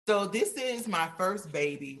So this is my first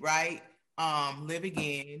baby, right? Live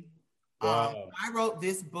Again. Wow. I wrote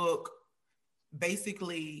this book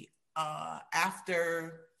basically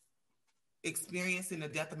after experiencing the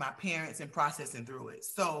death of my parents and processing through it.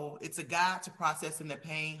 So it's a guide to processing the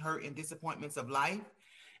pain, hurt, and disappointments of life.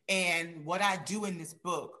 And what I do in this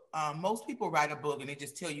book, most people write a book and they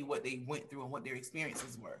just tell you what they went through and what their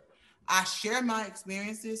experiences were. I share my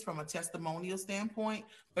experiences from a testimonial standpoint,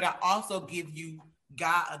 but I also give you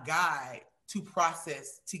a guide to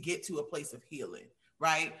process to get to a place of healing,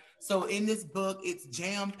 right? So in this book, it's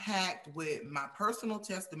jam packed with my personal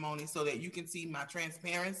testimony so that you can see my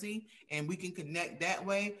transparency and we can connect that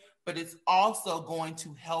way. But it's also going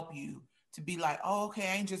to help you to be like, oh, okay,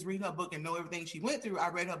 I ain't just read her book and know everything she went through.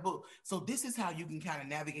 I read her book. So this is how you can kind of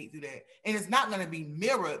navigate through that. And it's not going to be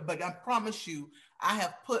mirrored, but I promise you, I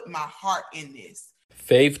have put my heart in this.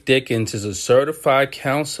 Faith Dickens is a certified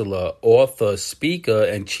counselor, author, speaker,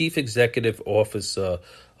 and chief executive officer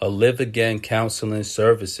of Live Again Counseling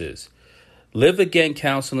Services. Live Again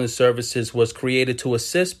Counseling Services was created to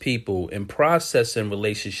assist people in processing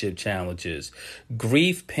relationship challenges,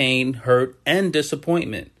 grief, pain, hurt, and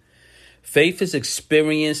disappointment. Faith is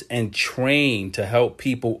experienced and trained to help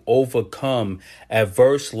people overcome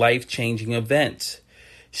adverse life-changing events.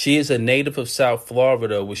 She is a native of South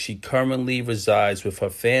Florida, where she currently resides with her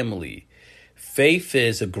family. Faith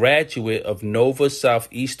is a graduate of Nova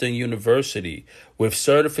Southeastern University with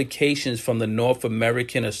certifications from the North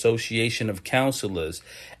American Association of Counselors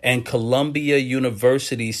and Columbia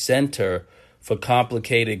University Center for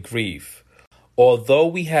Complicated Grief. Although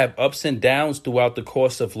we have ups and downs throughout the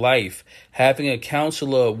course of life, having a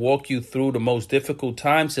counselor walk you through the most difficult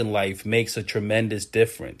times in life makes a tremendous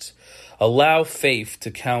difference. Allow Faith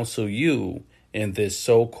to counsel you in this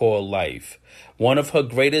so-called life. One of her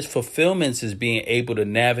greatest fulfillments is being able to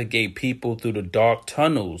navigate people through the dark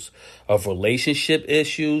tunnels of relationship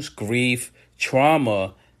issues, grief,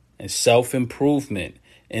 trauma, and self-improvement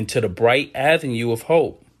into the bright avenue of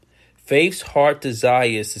hope. Faith's heart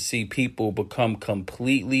desires to see people become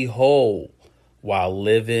completely whole while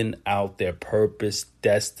living out their purpose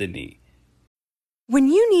destiny. When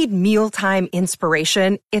you need mealtime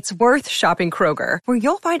inspiration, it's worth shopping Kroger, where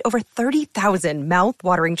you'll find over 30,000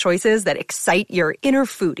 mouth-watering choices that excite your inner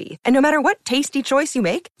foodie. And no matter what tasty choice you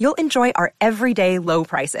make, you'll enjoy our everyday low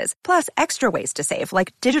prices, plus extra ways to save,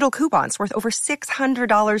 like digital coupons worth over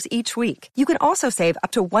 $600 each week. You can also save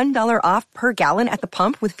up to $1 off per gallon at the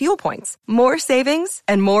pump with fuel points. More savings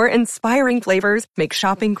and more inspiring flavors make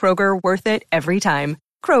shopping Kroger worth it every time.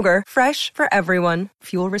 Kroger, fresh for everyone.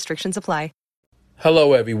 Fuel restrictions apply.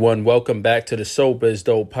 Hello, everyone. Welcome back to the Sober is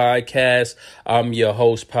Dope podcast. I'm your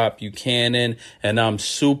host, Pop Buchanan, and I'm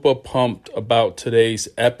super pumped about today's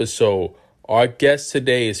episode. Our guest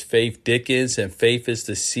today is Faith Dickens, and Faith is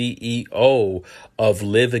the CEO of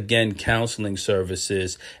Live Again Counseling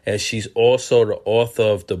Services, and she's also the author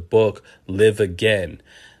of the book Live Again.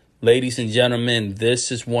 Ladies and gentlemen,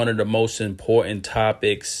 this is one of the most important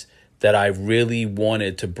topics that I really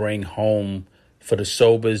wanted to bring home for the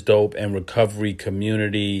Sober is Dope and recovery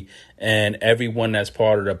community and everyone that's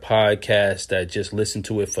part of the podcast that just listened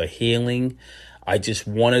to it for healing. I just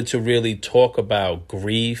wanted to really talk about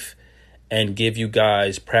grief and give you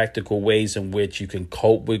guys practical ways in which you can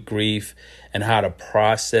cope with grief and how to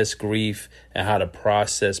process grief and how to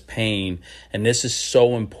process pain. And this is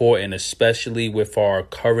so important, especially with our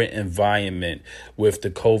current environment with the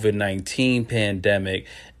COVID-19 pandemic,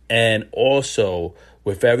 and also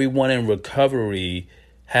with everyone in recovery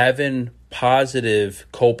having positive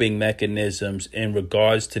coping mechanisms in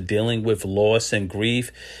regards to dealing with loss and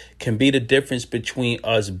grief can be the difference between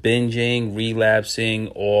us binging, relapsing,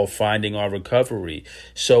 or finding our recovery.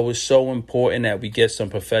 So it's so important that we get some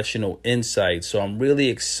professional insight. So I'm really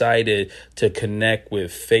excited to connect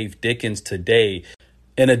with Faith Dickens today.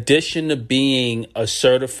 In addition to being a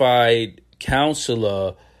certified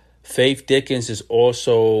counselor, Faith Dickens is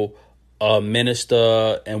also a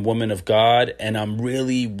minister and woman of God. And I'm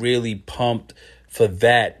really, really pumped for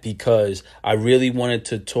that because I really wanted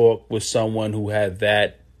to talk with someone who had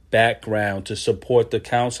that background to support the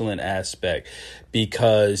counseling aspect,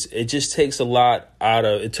 because it just takes a lot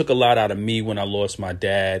it took a lot out of me when I lost my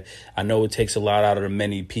dad. I know it takes a lot out of the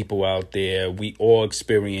many people out there. We all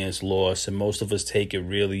experience loss and most of us take it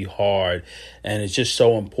really hard, and it's just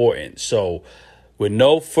so important. So with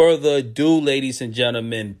no further ado, ladies and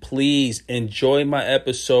gentlemen, please enjoy my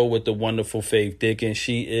episode with the wonderful Faith Dickens.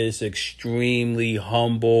 She is extremely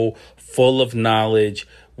humble, full of knowledge.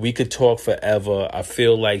 We could talk forever. I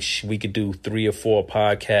feel like we could do 3 or 4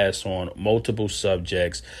 podcasts on multiple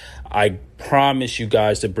subjects. I promise you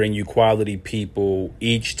guys to bring you quality people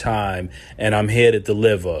each time, and I'm here to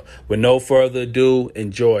deliver. With no further ado,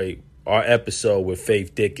 enjoy our episode with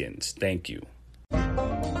Faith Dickens. Thank you.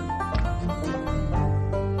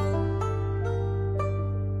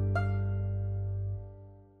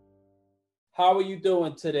 How are you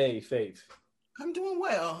doing today, Faith? I'm doing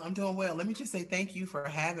well. Let me just say thank you for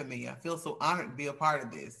having me. I feel so honored to be a part of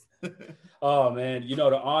this. Oh, man, the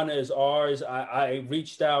honor is ours. I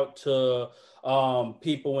reached out to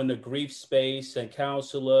people in the grief space and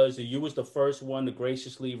counselors, and you was the first one to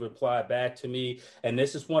graciously reply back to me. And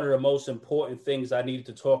this is one of the most important things I needed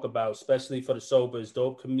to talk about, especially for the Sober is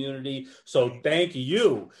Dope community. So thank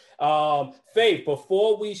you. Faith,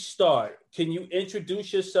 before we start, can you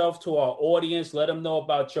introduce yourself to our audience? Let them know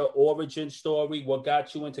about your origin story, what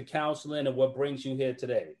got you into counseling, and what brings you here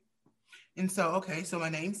today. And so my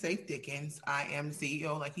name's Faith Dickens. I am the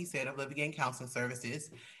CEO, like he said, of Live Again Counseling Services,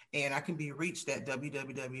 and I can be reached at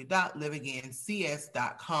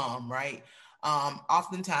www.liveagaincs.com, right?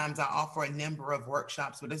 Oftentimes I offer a number of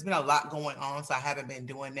workshops, but there's been a lot going on, so I haven't been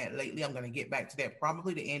doing that lately. I'm going to get back to that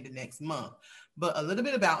probably the end of next month. But a little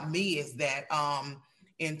bit about me is that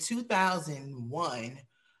in 2001,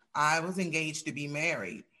 I was engaged to be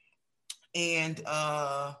married, and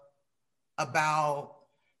about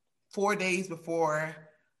 4 days before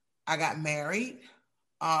I got married,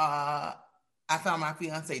 I found my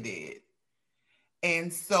fiance dead.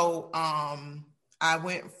 And so I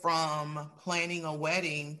went from planning a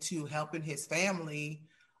wedding to helping his family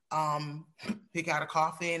pick out a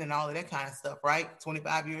coffin and all of that kind of stuff, right?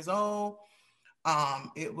 25 years old.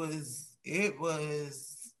 It was,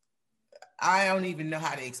 I don't even know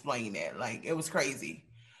how to explain that. Like, it was crazy.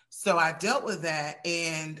 So I dealt with that,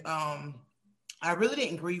 and I really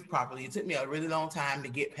didn't grieve properly. It took me a really long time to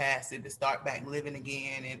get past it, to start back living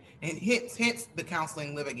again, and hence the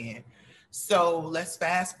counseling Live Again. So let's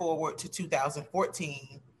fast forward to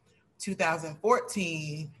 2014.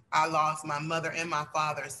 2014, I lost my mother and my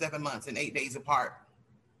father 7 months and 8 days apart.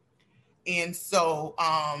 And so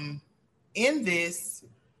in this,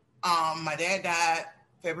 my dad died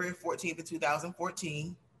February 14th of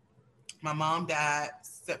 2014. My mom died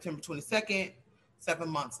September 22nd, 7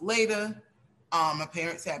 months later. My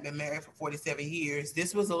parents had been married for 47 years.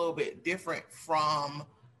 This was a little bit different from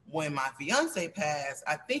when my fiance passed.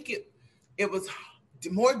 I think it was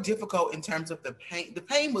more difficult in terms of the pain. The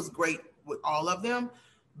pain was great with all of them,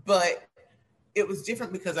 but it was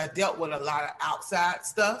different because I dealt with a lot of outside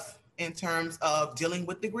stuff in terms of dealing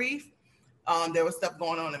with the grief. There was stuff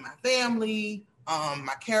going on in my family.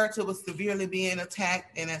 My character was severely being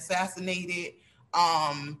attacked and assassinated.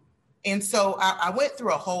 And so I went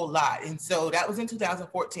through a whole lot. And so that was in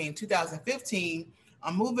 2014. 2015,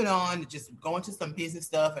 I'm moving on, just going to some business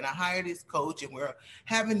stuff. And I hired this coach, and we're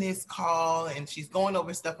having this call, and she's going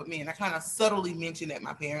over stuff with me. And I kind of subtly mentioned that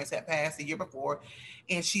my parents had passed the year before.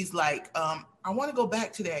 And she's like, I want to go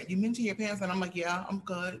back to that. You mentioned your parents. And I'm like, yeah, I'm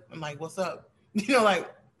good. I'm like, what's up?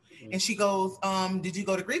 And she goes, did you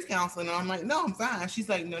go to grief counseling? And I'm like, no, I'm fine. She's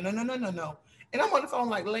like, no. And I'm on the phone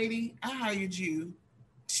like, lady, I hired you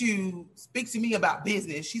to speak to me about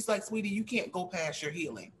business. She's like, sweetie, you can't go past your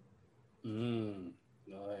healing.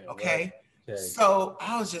 Okay. So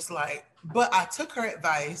I was just like, but I took her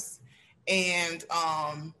advice, and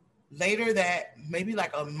later that, maybe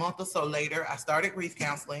like a month or so later, I started grief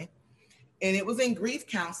counseling. And it was in grief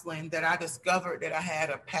counseling that I discovered that I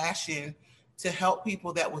had a passion to help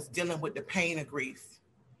people that was dealing with the pain of grief.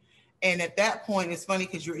 And at that point, it's funny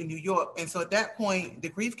because you're in New York. And so at that point, the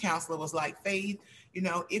grief counselor was like, Faith,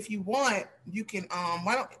 if you want, you can,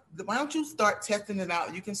 why don't you start testing it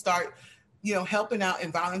out? You can start, helping out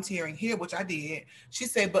and volunteering here, which I did. She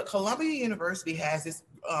said, but Columbia University has this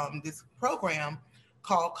program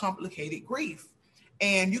called Complicated Grief.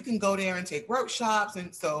 And you can go there and take workshops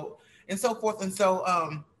and so forth. And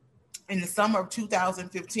so in the summer of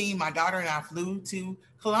 2015, my daughter and I flew to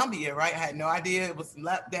Columbia, right? I had no idea it was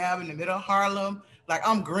lap dab in the middle of Harlem. Like,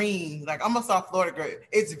 I'm green, like I'm a South Florida girl.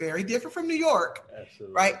 It's very different from New York.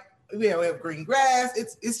 Absolutely. Right? We have green grass.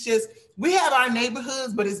 It's just, we have our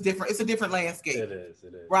neighborhoods, but it's different. It's a different landscape. It is.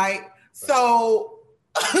 Right? So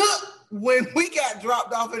when we got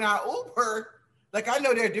dropped off in our Uber, like, I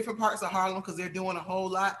know there are different parts of Harlem because they're doing a whole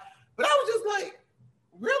lot, but I was just like,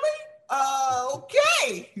 really?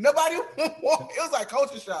 Okay. Nobody, it was like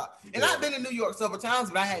culture shock. And I've been in New York several times,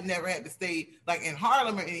 but I had never had to stay like in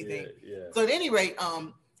Harlem or anything. Yeah. So at any rate,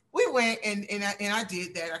 we went and I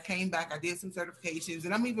did that. I came back. I did some certifications,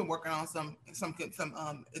 and I'm even working on some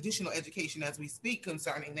additional education as we speak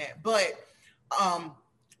concerning that. But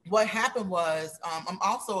what happened was I'm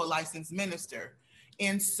also a licensed minister,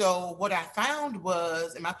 and so what I found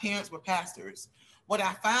was, and my parents were pastors. What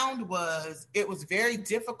I found was it was very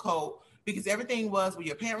difficult because everything was, well,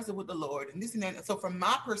 your parents are with the Lord and this and that. So from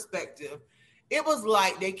my perspective, it was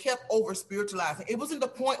like they kept over spiritualizing. It wasn't the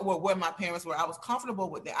point where my parents were. I was comfortable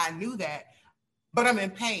with it. I knew that, but I'm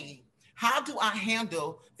in pain. How do I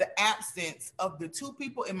handle the absence of the two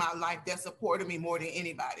people in my life that supported me more than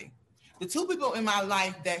anybody? The two people in my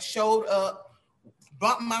life that showed up,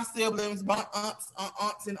 bumped my siblings, bumped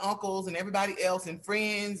aunts and uncles and everybody else and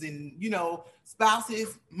friends and, you know,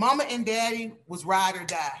 spouses. Mama and daddy was ride or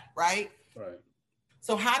die, right? Right.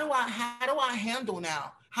 So how do I handle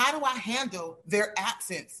now? How do I handle their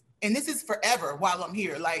absence? And this is forever while I'm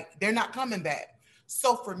here. Like, they're not coming back.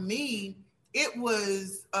 So for me, it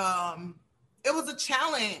was a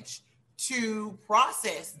challenge to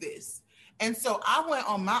process this. And so I went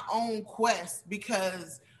on my own quest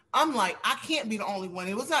because I'm like, I can't be the only one.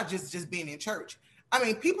 It was not just being in church. I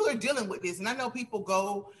mean, people are dealing with this. And I know people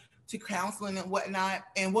go to counseling and whatnot.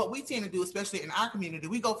 And what we tend to do, especially in our community,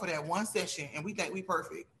 we go for that one session and we think we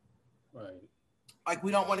perfect. Right. Like,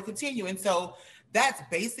 we don't want to continue. And so that's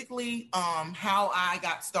basically how I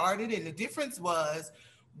got started. And the difference was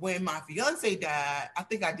when my fiance died, I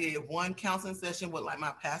think I did one counseling session with like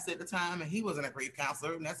my pastor at the time, and he wasn't a grief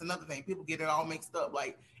counselor. And that's another thing. People get it all mixed up.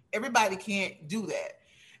 Like, everybody can't do that.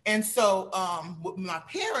 And so with my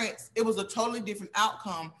parents, it was a totally different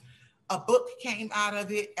outcome. A book came out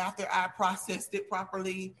of it after I processed it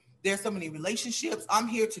properly. There's so many relationships. I'm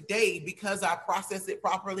here today because I processed it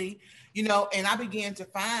properly, you know, and I began to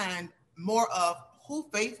find more of who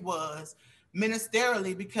Faith was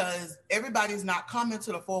ministerially, because everybody's not coming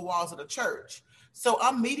to the four walls of the church. So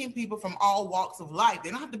I'm meeting people from all walks of life. They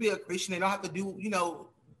don't have to be a Christian. They don't have to do, you know,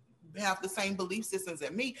 have the same belief systems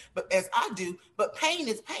as me, but as I do, but pain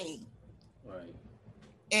is pain. Right.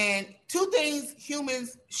 And two things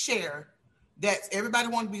humans share: that everybody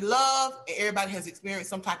wants to be loved and everybody has experienced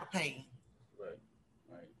some type of pain. Right.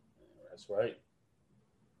 Right. That's right.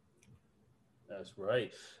 That's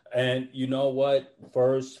right. And you know what?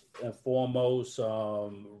 First and foremost,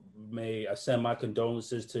 may I send my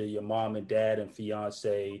condolences to your mom and dad and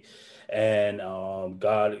fiance. And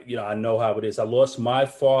God, you know, I know how it is. I lost my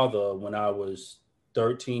father when I was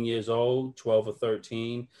 13 years old, 12 or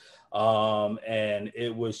 13. And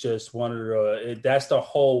it was just one of the, that's the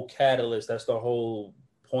whole catalyst. That's the whole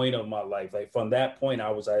point of my life. Like, from that point,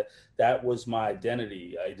 that was my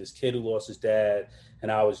identity. This kid who lost his dad,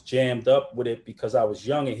 and I was jammed up with it because I was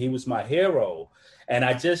young and he was my hero. And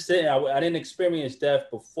I didn't experience death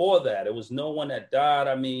before that. It was no one that died.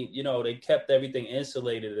 I mean, you know, they kept everything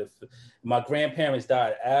insulated. If my grandparents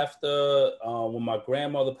died after, when my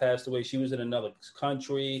grandmother passed away, she was in another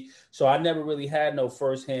country. So I never really had no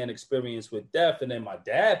firsthand experience with death. And then my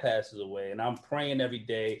dad passes away and I'm praying every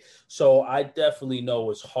day. So I definitely know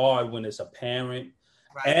it's hard when it's a parent.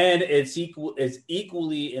 Right. And it's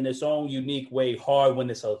equally in its own unique way hard when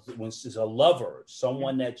it's a lover,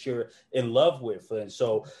 someone that you're in love with. And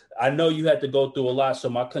so I know you had to go through a lot. So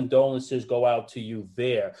my condolences go out to you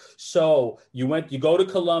there. So you go to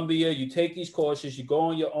Columbia, you take these courses, you go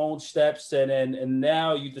on your own steps, and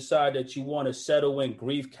now you decide that you want to settle in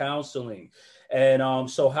grief counseling. And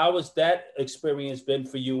so how has that experience been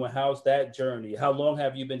for you, and how's that journey? How long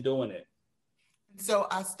have you been doing it? So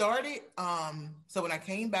I started, so when I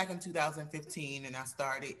came back in 2015 and I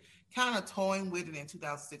started kind of toying with it in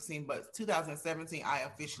 2016, but 2017, I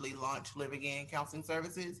officially launched Live Again Counseling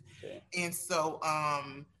Services. Okay. And so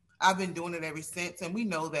I've been doing it ever since. And we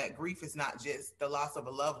know that grief is not just the loss of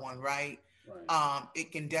a loved one, right?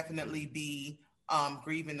 It can definitely be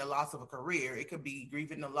grieving the loss of a career. It could be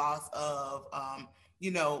grieving the loss of,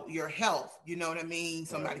 you know, your health. You know what I mean?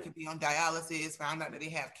 Somebody could be on dialysis, found out that they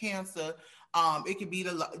have cancer. It could be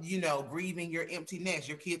grieving your empty nest.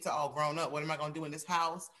 Your kids are all grown up. What am I going to do in this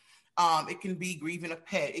house? It can be grieving a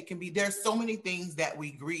pet. It can be, there's so many things that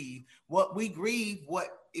we grieve. What we grieve, what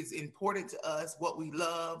is important to us, what we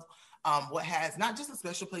love, what has not just a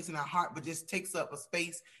special place in our heart, but just takes up a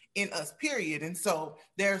space in us, period. And so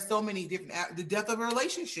there are so many different, the death of a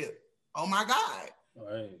relationship. Oh my God.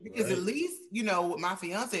 Right. Because at least, you know, with my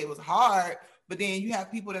fiance, it was hard, but then you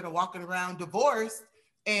have people that are walking around divorced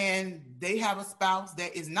and they have a spouse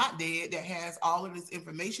that is not dead, that has all of this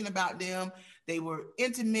information about them. They were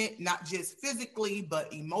intimate, not just physically,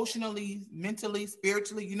 but emotionally, mentally,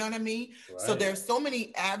 spiritually, you know what I mean? Right. So there's so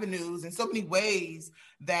many avenues and so many ways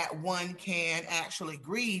that one can actually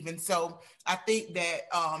grieve. And so I think that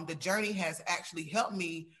the journey has actually helped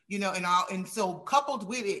me, you know, and so coupled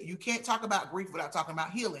with it, you can't talk about grief without talking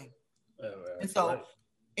about healing. And so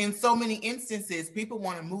in so many instances, people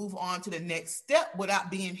want to move on to the next step without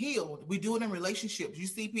being healed. We do it in relationships. You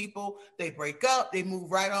see people, they break up, they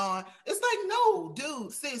move right on. It's like, no,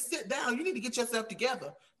 dude, sit down. You need to get yourself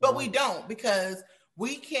together. But we don't, because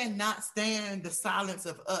we cannot stand the silence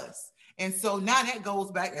of us. And so now that goes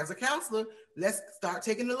back as a counselor. Let's start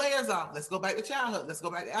taking the layers off. Let's go back to childhood. Let's go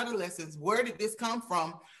back to adolescence. Where did this come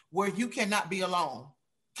from where you cannot be alone?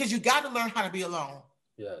 Because you got to learn how to be alone.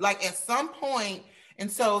 Yeah. Like at some point.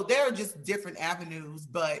 And so there are just different avenues,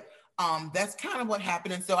 but that's kind of what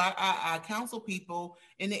happened. And so I counsel people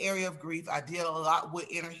in the area of grief. I deal a lot with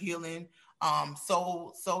inner healing,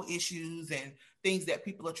 soul issues and things that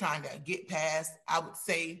people are trying to get past. I would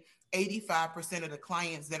say 85% of the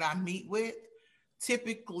clients that I meet with,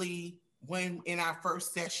 typically when in our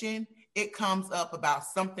first session, it comes up about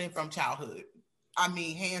something from childhood. I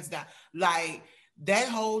mean, hands down, like that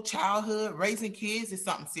whole childhood raising kids is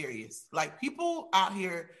something serious. Like people out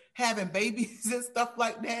here having babies and stuff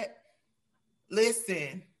like that.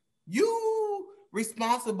 Listen, you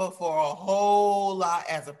responsible for a whole lot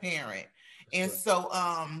as a parent. And so,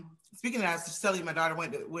 speaking of that, I was just telling you, my daughter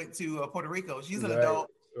went to Puerto Rico. She's an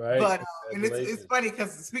adult. Right. But and it's funny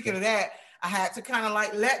because speaking of that, I had to kind of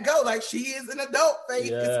like let go. Like she is an adult,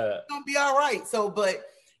 Faith. Yeah. It's gonna be all right. So, but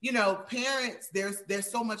you know, parents, there's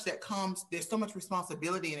so much that comes, there's so much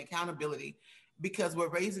responsibility and accountability because we're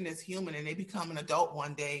raising this human and they become an adult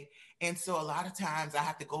one day. And so a lot of times I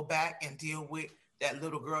have to go back and deal with that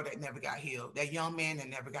little girl that never got healed, that young man that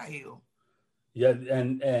never got healed. Yeah,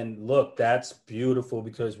 and look, that's beautiful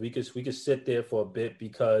because we could sit there for a bit,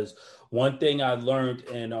 because one thing I learned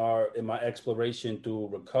in my exploration through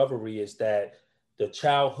recovery is that the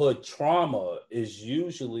childhood trauma is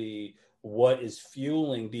usually what is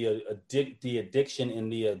fueling the addiction in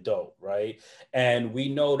the adult, right? And we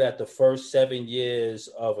know that the first 7 years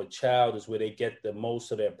of a child is where they get the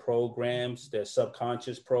most of their programs, their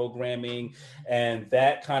subconscious programming, and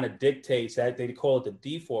that kind of dictates that. They call it the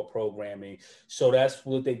default programming. So that's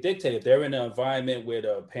what they dictate. If they're in an environment where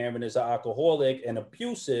the parent is an alcoholic and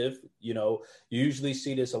abusive, you know, you usually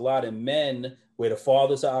see this a lot in men, where the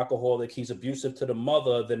father's an alcoholic, he's abusive to the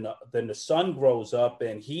mother, then the son grows up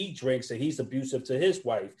and he drinks and he's abusive to his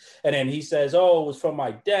wife. And then he says, oh, it was from my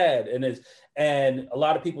dad. And a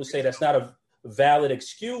lot of people say that's not a valid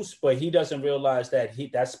excuse, but he doesn't realize that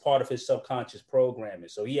that's part of his subconscious programming.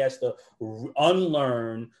 So he has to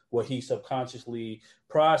unlearn what he subconsciously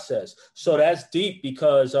processed. So that's deep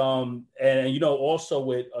because, and you know, also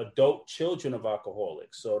with adult children of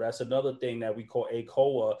alcoholics. So that's another thing that we call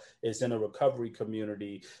ACOA, is in a recovery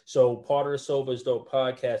community. So part of the Sober is Dope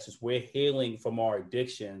podcast is we're healing from our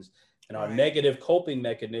addictions and our negative coping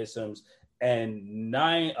mechanisms. And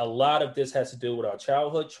a lot of this has to do with our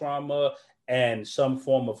childhood trauma and some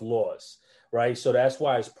form of loss, right? So that's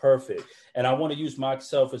why it's perfect. And I want to use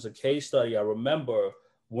myself as a case study. I remember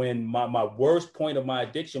when my worst point of my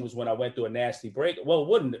addiction was when I went through a nasty breakup. Well,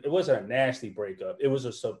 it wasn't a nasty breakup. It was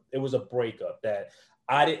a breakup that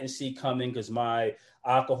I didn't see coming because my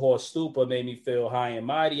alcohol stupor made me feel high and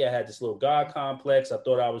mighty. I had this little God complex. I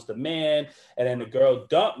thought I was the man. And then the girl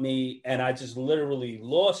dumped me and I just literally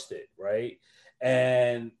lost it, right?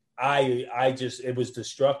 And it was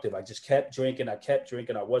destructive. I just kept drinking.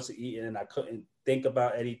 I wasn't eating and I couldn't think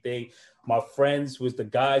about anything. My friends the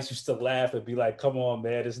guys used to laugh and be like, come on,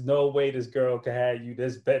 man, there's no way this girl can have you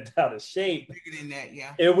this bent out of shape. Bigger than that,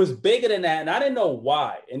 yeah. It was bigger than that. And I didn't know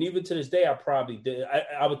why. And even to this day, I probably did.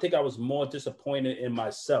 I would think I was more disappointed in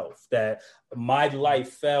myself that my life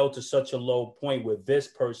fell to such a low point where this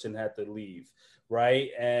person had to leave. Right.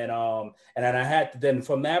 And then I had to, then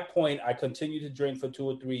from that point, I continued to drink for 2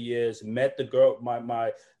 or 3 years, met the girl,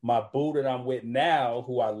 my boo that I'm with now,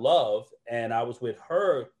 who I love. And I was with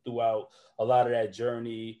her throughout a lot of that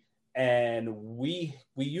journey. And we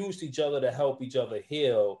used each other to help each other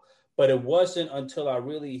heal. But it wasn't until I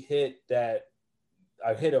really hit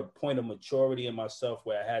a point of maturity in myself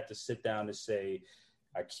where I had to sit down and say,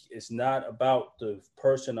 it's not about the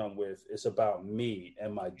person I'm with. It's about me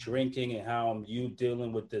and my drinking and how I'm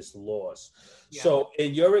dealing with this loss. Yeah. So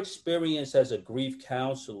in your experience as a grief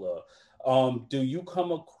counselor, do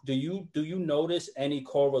you notice any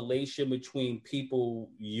correlation between people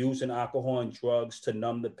using alcohol and drugs to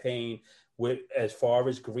numb the pain with as far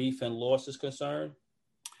as grief and loss is concerned?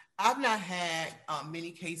 I've not had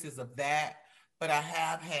many cases of that, but I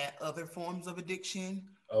have had other forms of addiction.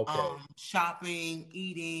 Okay. Shopping,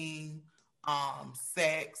 eating,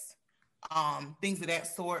 sex, things of that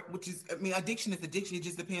sort, which is, I mean, addiction is addiction. It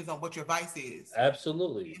just depends on what your vice is.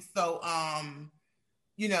 Absolutely. So,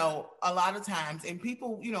 a lot of times, and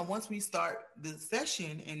people, once we start the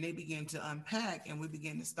session and they begin to unpack and we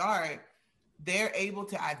begin to start, they're able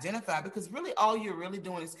to identify, because really all you're really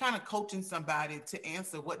doing is kind of coaching somebody to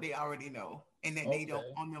answer what they already know and that they don't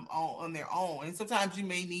on their own. And sometimes you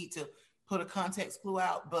may need to put a context clue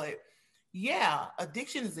out, but yeah,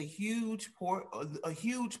 addiction is a huge part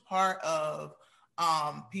of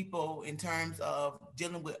people in terms of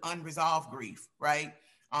dealing with unresolved grief, right?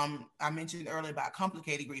 I mentioned earlier about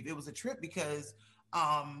complicated grief. It was a trip because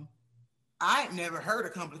I had never heard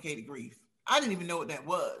of complicated grief. I didn't even know what that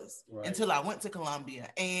was until I went to Colombia,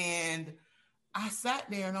 and I sat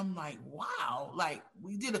there and I'm like, wow, like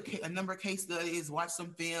we did a number of case studies, watched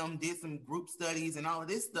some film, did some group studies and all of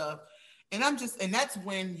this stuff. And and that's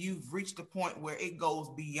when you've reached a point where it goes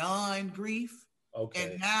beyond grief.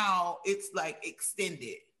 Okay. And now it's like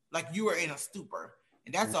extended, like you are in a stupor,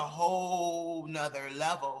 and that's a whole nother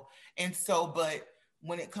level. And so, but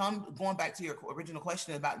when it comes, going back to your original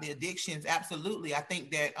question about the addictions, absolutely. I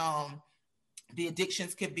think that the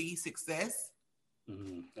addictions could be success.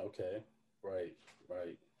 Okay.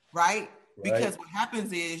 Right. Because what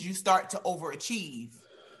happens is you start to overachieve.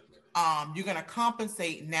 You're going to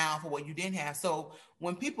compensate now for what you didn't have. So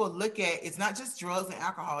when people look at, it's not just drugs and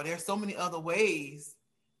alcohol. There's so many other ways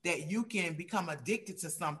that you can become addicted to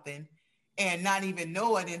something and not even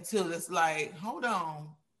know it until it's like, hold on.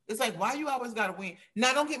 It's like, why you always got to win?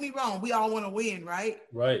 Now, don't get me wrong. We all want to win, right?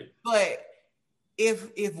 Right. But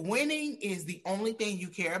if winning is the only thing you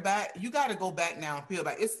care about, you got to go back now and peel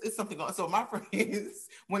back. It's something going. So my friends,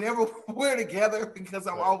 whenever we're together, because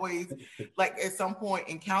I'm always like at some point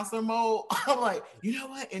in counselor mode, I'm like, you know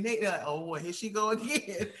what? And they're like, oh, well, here she go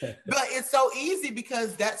again. But it's so easy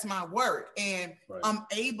because that's my work. And I'm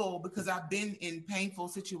able, because I've been in painful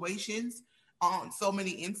situations on so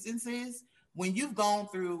many instances. When you've gone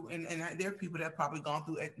through, and there are people that have probably gone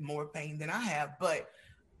through more pain than I have, but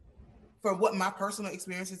for what my personal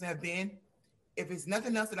experiences have been, if it's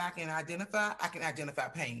nothing else that I can identify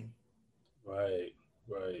pain. Right.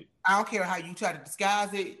 I don't care how you try to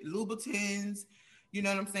disguise it, Louboutins, you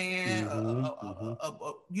know what I'm saying?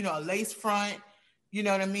 A lace front, you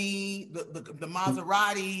know what I mean? The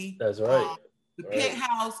Maserati. That's right. The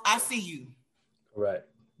penthouse, I see you. Correct.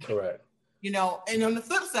 And on the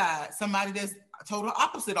flip side, somebody that's total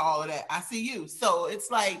opposite of all of that, I see you. So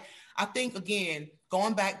it's like, I think, again,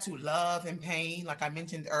 going back to love and pain, like I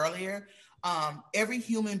mentioned earlier, every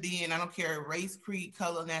human being, I don't care race, creed,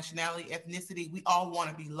 color, nationality, ethnicity, we all want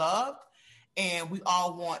to be loved. And we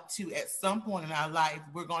all want to, at some point in our life,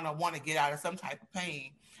 we're going to want to get out of some type of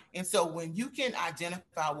pain. And so when you can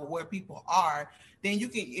identify with where people are, then you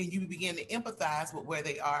begin to empathize with where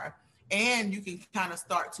they are. And you can kind of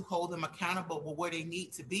start to hold them accountable with where they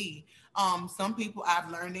need to be. Some people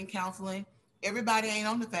I've learned in counseling, everybody ain't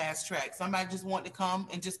on the fast track. Somebody just want to come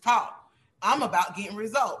and just talk. I'm about getting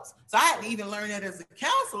results. So I had to even learn that as a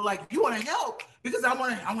counselor, like, if you want to help, because I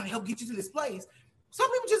want to help get you to this place. Some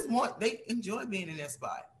people they enjoy being in that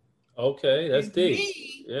spot. Okay, that's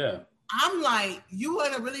deep. Yeah. I'm like, you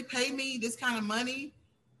want to really pay me this kind of money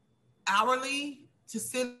hourly to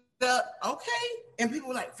sit up? Okay. And people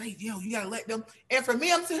were like, Faith, you got to let them. And for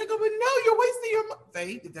me, I'm sitting there going, no, you're wasting your money.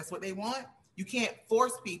 Faith, if that's what they want, you can't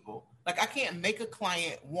force people. Like, I can't make a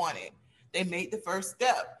client want it. They made the first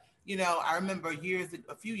step. I remember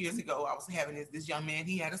a few years ago, I was having this young man,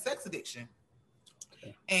 he had a sex addiction.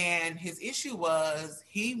 Okay. And his issue was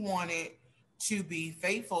he wanted to be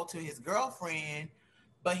faithful to his girlfriend,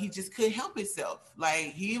 but he just couldn't help himself.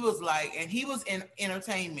 Like, he was like, and he was in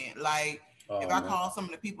entertainment. Like, I call some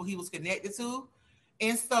of the people he was connected to.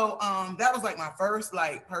 And so that was like my first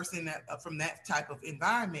person that from that type of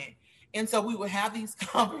environment. And so we would have these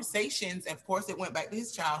conversations. And of course, it went back to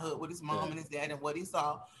his childhood with his mom and his dad and what he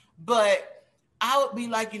saw. But I would be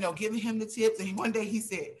like, giving him the tips. And one day he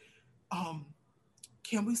said,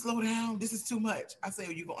 can we slow down? This is too much. I said,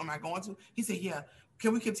 am I going to? He said, yeah.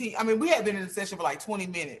 Can we continue? I mean, we had been in a session for like 20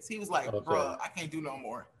 minutes. He was like, bruh, I can't do no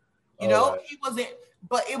more. He wasn't,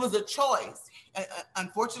 but it was a choice.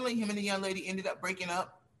 Unfortunately, him and the young lady ended up breaking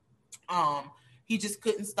up. He just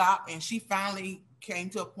couldn't stop. And she finally came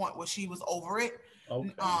to a point where she was over it.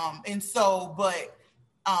 Okay. And so, but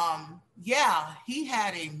he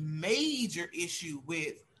had a major issue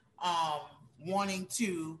with wanting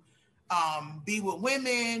to be with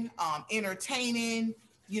women, entertaining,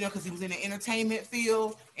 because he was in the entertainment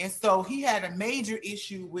field. And so he had a major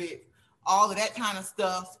issue with all of that kind of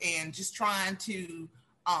stuff and just trying to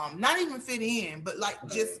not even fit in, but like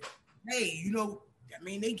just, hey,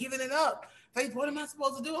 they giving it up. Faith, what am I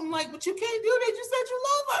supposed to do? I'm like, but you can't do that. You said you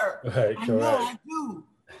love her. Right, I know I do.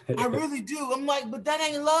 I really do. I'm like, but that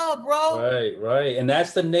ain't love, bro. Right. And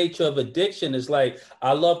that's the nature of addiction. It's like,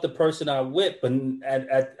 I love the person I'm with, but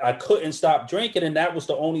I couldn't stop drinking. And that was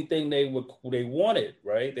the only thing they wanted,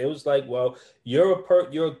 right? They was like, well, you're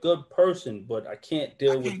a good person, but I can't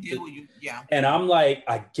deal with you. Yeah. And I'm like,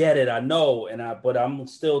 I get it. I know. But I'm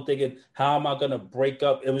still thinking, how am I going to break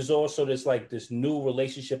up? It was also this new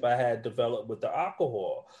relationship I had developed with the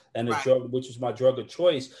alcohol and the drug, which was my drug of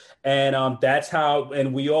choice. And that's how,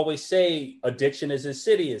 and we always say addiction is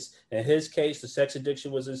insidious. In his case, the sex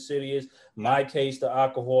addiction was insidious. My case, the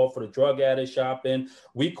alcohol for the drug addict shopping.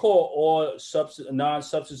 We call all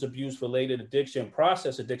non-substance abuse related addiction,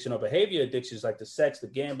 process addiction or behavior addictions like the sex, the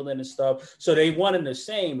gambling and stuff. So they one and the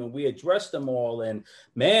same, and we address them all. And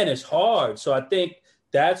man, it's hard. So I think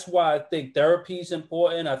that's why I think therapy is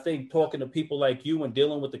important. I think talking to people like you and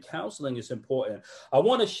dealing with the counseling is important. I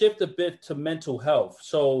want to shift a bit to mental health.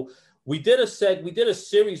 So we did a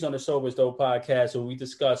series on the Sober as Dope podcast where we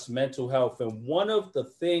discussed mental health. And one of the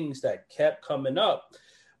things that kept coming up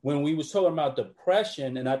when we was talking about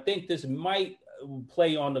depression, and I think this might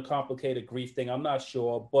play on the complicated grief thing, I'm not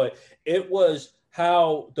sure, but it was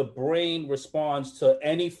how the brain responds to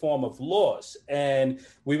any form of loss. And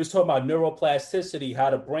we was talking about neuroplasticity, how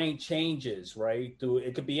the brain changes, right?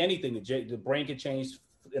 It could be anything. The brain can change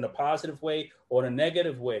in a positive way or in a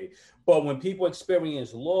negative way. But when people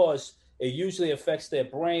experience loss, it usually affects their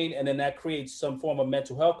brain, and then that creates some form of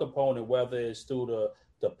mental health component, whether it's through the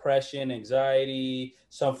depression, anxiety,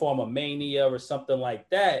 some form of mania or something like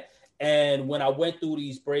that. And when I went through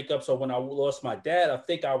these breakups or when I lost my dad, I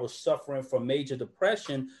think I was suffering from major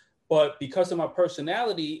depression. But because of my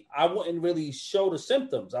personality, I wouldn't really show the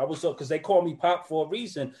symptoms. I was, because they call me Pop for a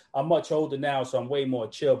reason. I'm much older now, so I'm way more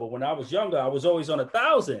chill. But when I was younger, I was always on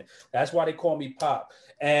 1,000. That's why they call me Pop.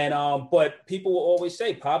 And but people will always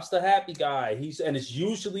say Pop's the happy guy. And it's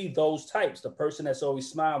usually those types: the person that's always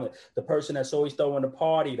smiling, the person that's always throwing a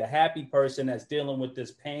party, the happy person that's dealing with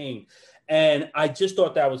this pain. And I just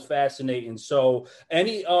thought that was fascinating. So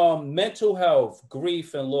any mental health,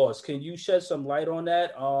 grief, and loss, can you shed some light on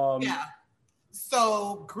that? Yeah.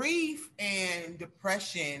 So grief and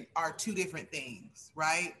depression are two different things,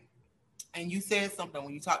 right? And you said something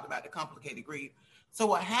when you talked about the complicated grief. So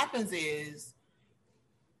what happens is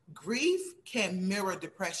grief can mirror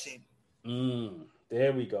depression.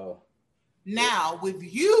 There we go. Now, with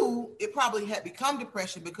you, it probably had become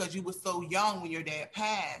depression because you were so young when your dad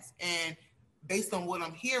passed. And based on what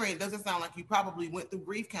I'm hearing, it doesn't sound like you probably went through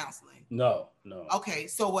grief counseling. No. Okay,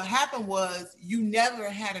 so what happened was you never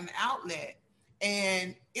had an outlet,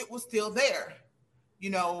 and it was still there.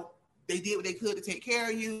 They did what they could to take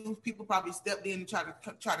care of you. People probably stepped in and try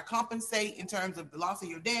to compensate in terms of the loss of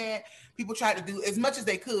your dad. People tried to do as much as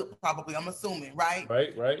they could, probably, I'm assuming, right?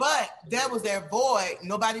 Right. But there was their void.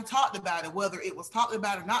 Nobody talked about it, whether it was talked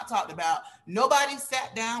about or not talked about. Nobody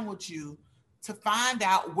sat down with you to find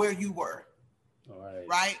out where you were.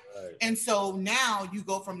 Right. And so now you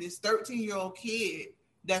go from this 13-year-old kid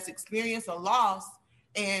that's experienced a loss,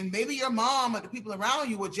 and maybe your mom or the people around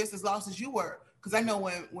you were just as lost as you were. Because I know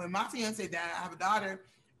when my fiance died, I have a daughter,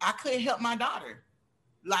 I couldn't help my daughter.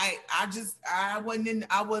 Like, I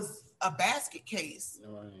was a basket case.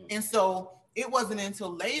 Right. And so it wasn't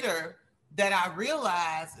until later that I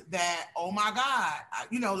realized that, oh my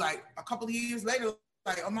God, like a couple of years later,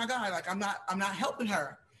 like, oh my God, like I'm not helping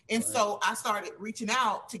her. And so I started reaching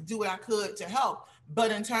out to do what I could to help. But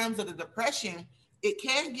in terms of the depression, it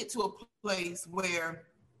can get to a place where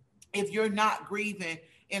if you're not grieving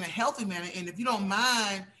in a healthy manner, and if you don't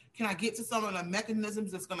mind, can I get to some of the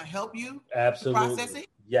mechanisms that's going to help you to process it?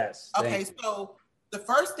 Yes. Okay, so the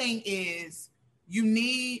first thing is you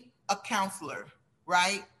need a counselor,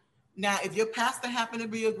 right? Now, if your pastor happened to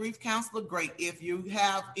be a grief counselor, great. If you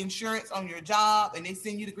have insurance on your job and they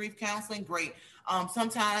send you to grief counseling, great.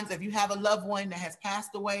 Sometimes if you have a loved one that has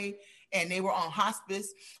passed away and they were on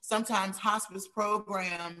hospice, sometimes hospice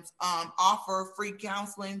programs offer free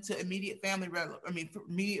counseling to immediate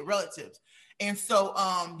immediate relatives. And so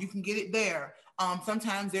you can get it there.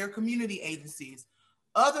 Sometimes there are community agencies.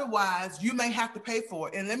 Otherwise, you may have to pay for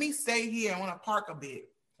it. And let me say here, I want to park a bit.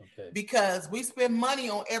 Okay. Because we spend money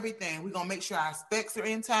on everything. We're going to make sure our specs are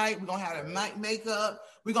in tight. We're going to have the makeup.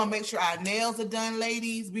 We're going to make sure our nails are done,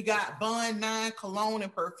 ladies. We got Bun 9, cologne,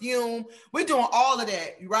 and perfume. We're doing all of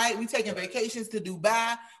that, right? We're taking vacations to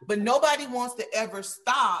Dubai, but nobody wants to ever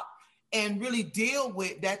stop and really deal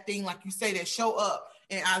with that thing, like you say, that show up.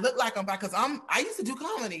 And I look like I'm back because I used to do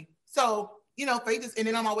comedy. So, you know, faith is, and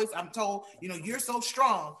then I'm told, you know, you're so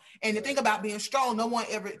strong. And the thing about being strong, no one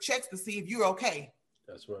ever checks to see if you're okay.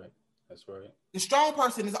 That's right. That's right. The strong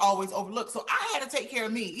person is always overlooked. So I had to take care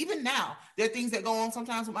of me. Even now, there are things that go on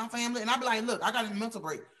sometimes with my family. And I'll be like, look, I got a mental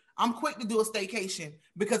break. I'm quick to do a staycation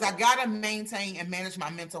because I got to maintain and manage my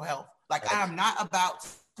mental health. Like I'm not about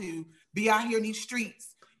to be out here in these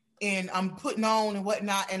streets and I'm putting on and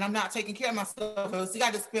whatnot, and I'm not taking care of myself. So I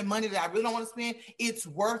got to spend money that I really don't want to spend. It's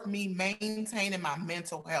worth me maintaining my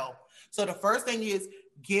mental health. So the first thing is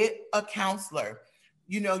get a counselor.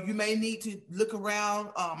 You know, you may need to look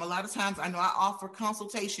around. A lot of times I know I offer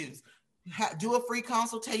consultations. Do a free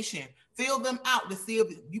consultation. Fill them out to see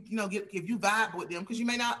if if you vibe with them, because you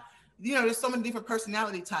may not, there's so many different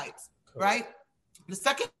personality types, cool. Right? The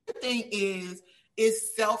second thing is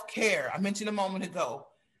self-care. I mentioned a moment ago.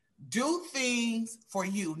 Do things for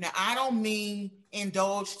you. Now, I don't mean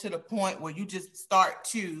indulge to the point where you just start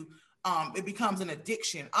to, it becomes an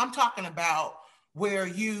addiction. I'm talking about where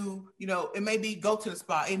it may be go to the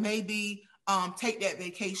spa. It may be take that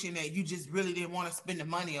vacation that you just really didn't want to spend the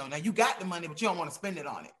money on. Now, you got the money, but you don't want to spend it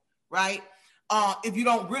on it, right? If you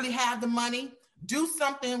don't really have the money, do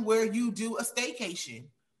something where you do a staycation.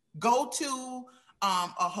 Go to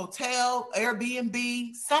a hotel,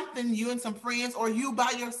 Airbnb, something, you and some friends, or you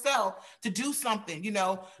by yourself to do something.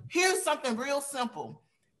 Here's something real simple.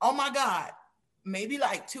 Oh my God. Maybe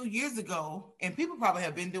like 2 years ago, and people probably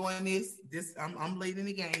have been doing this. I'm late in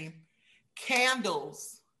the game.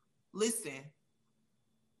 Candles. Listen.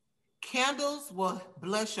 Candles will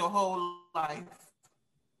bless your whole life.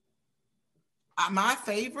 My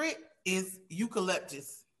favorite is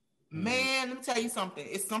eucalyptus. Man, let me tell you something.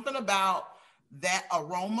 It's something about that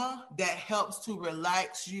aroma that helps to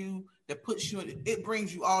relax you, that puts you in, it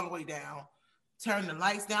brings you all the way down. Turn the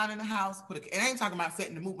lights down in the house. And I ain't talking about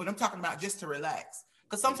setting the mood, but I'm talking about just to relax.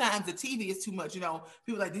 Because sometimes the TV is too much. People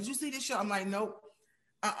are like, did you see this show? I'm like, nope.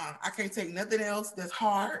 I can't take nothing else that's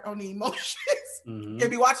hard on the emotions. Can't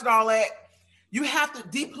be watching all that. You have to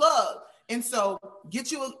deplug. And so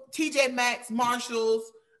get you a TJ Maxx,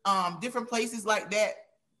 Marshalls, different places like that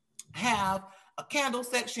have a candle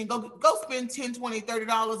section. Go spend $10, $20,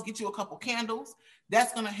 $30. Get you a couple candles.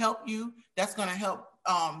 That's going to help you. That's going to help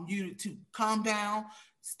you to calm down,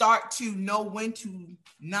 start to know when to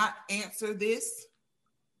not answer this,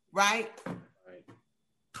 right?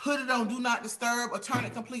 Put it on do not disturb or turn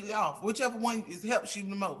it completely off, whichever one helps you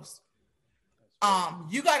the most.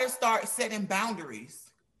 You got to start setting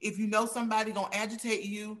boundaries. If you know somebody gonna agitate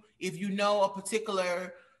you, if you know a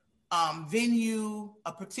particular venue,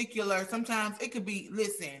 sometimes it could be,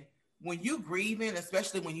 listen, when you grieving,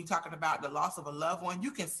 especially when you're talking about the loss of a loved one, you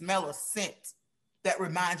can smell a scent that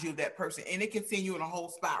reminds you of that person, and it can send you in a whole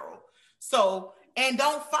spiral. So, and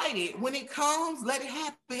don't fight it. When it comes, let it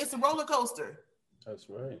happen. It's a roller coaster. That's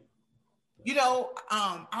right.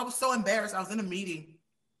 I was so embarrassed. I was in a meeting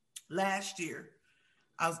last year.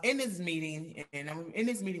 I was in this meeting, and I'm in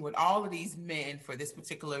this meeting with all of these men for this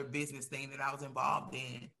particular business thing that I was involved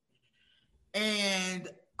in. And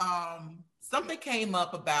something came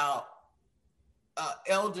up about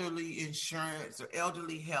elderly insurance or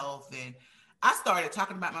elderly health, and I started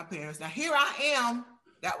talking about my parents. Now, here I am.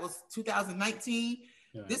 That was 2019.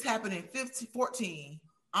 Yeah. This happened in 2014.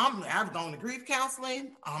 I've gone to grief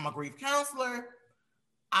counseling. I'm a grief counselor.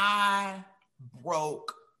 I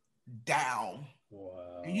broke down.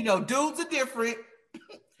 Wow. And dudes are different.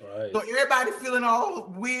 Right. So everybody feeling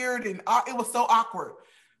all weird, and it was so awkward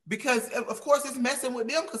because, of course, it's messing with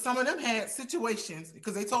them because some of them had situations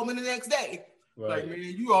because they told me the next day, right. Like, man,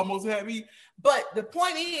 you almost had me. But the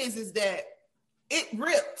point is that it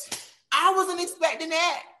ripped. I wasn't expecting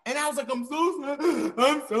that. And I was like, I'm so sorry.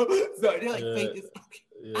 I'm so sorry. They're like, Faith is okay.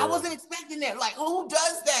 Yeah. I wasn't expecting that. Like, who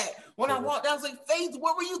does that? When I walked out, I was like, Faith,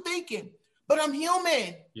 what were you thinking? But I'm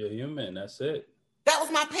human. You're human. That's it. That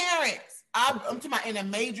was my parents. I'm talking about in a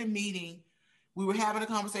major meeting. We were having a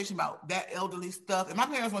conversation about that elderly stuff. And my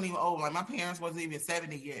parents weren't even old. Like, my parents wasn't even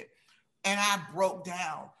 70 yet. And I broke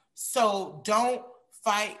down. So don't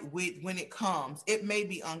fight with when it comes. It may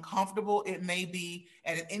be uncomfortable. It may be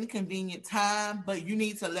at an inconvenient time, but you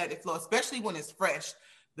need to let it flow, especially when it's fresh.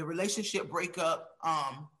 The relationship breakup,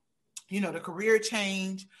 the career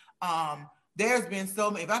change, There's been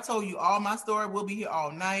so many. If I told you all my story, we'll be here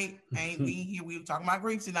all night. Ain't being here. We were talking about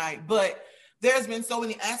grief tonight, but there's been so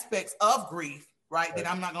many aspects of grief, right, that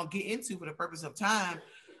I'm not going to get into for the purpose of time.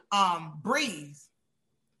 Breathe.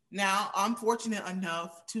 Now, I'm fortunate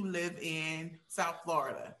enough to live in South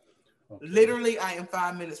Florida. Okay. Literally, I am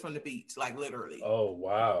 5 minutes from the beach, like literally. Oh,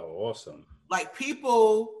 wow. Awesome. Like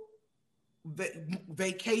people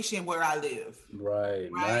vacation where I live. Right.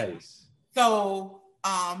 Nice. So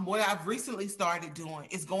what I've recently started doing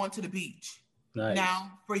is going to the beach. Nice.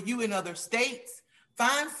 Now, for you in other states,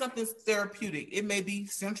 find something therapeutic. It may be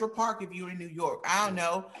Central Park if you're in New York. I don't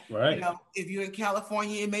know. Right. You know, if you're in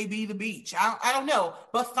California, it may be the beach. I don't know.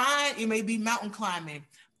 But it may be mountain climbing.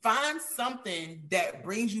 Find something that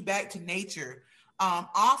brings you back to nature.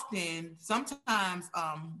 Sometimes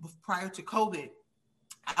prior to COVID,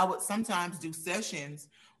 I would sometimes do sessions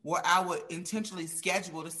where I would intentionally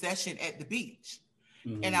schedule the session at the beach.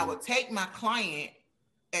 Mm-hmm. And I would take my client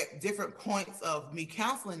at different points of me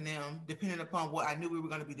counseling them, depending upon what I knew we were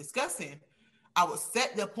going to be discussing. I would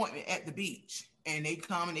set the appointment at the beach, and they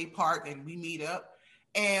come and they park and we meet up.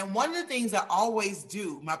 And one of the things I always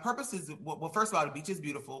do, my purpose is, well, first of all, the beach is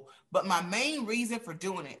beautiful, but my main reason for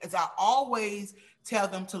doing it is I always tell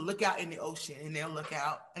them to look out in the ocean, and they'll look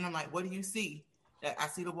out. And I'm like, what do you see? I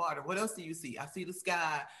see the water. What else do you see? I see the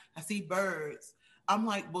sky. I see birds. I'm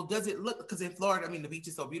like, well, does it look, because in Florida, the beach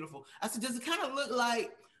is so beautiful. I said, does it kind of look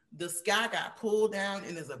like the sky got pulled down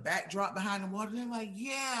and there's a backdrop behind the water? And they're like,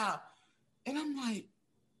 yeah. And I'm like,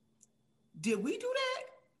 did we do that?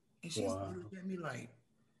 And she's looking at me like,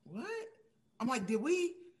 what? I'm like, who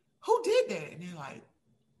did that? And they're like,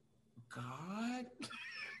 God.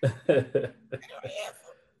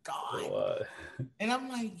 God. What? And I'm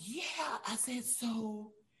like, yeah. I said,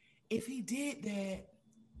 so if he did that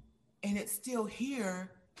and it's still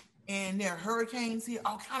here and there are hurricanes here,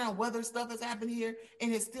 all kind of weather stuff has happened here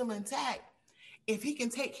and it's still intact, if he can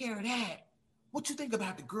take care of that, what you think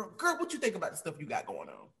about the girl, what you think about the stuff you got going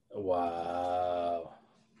on? Wow.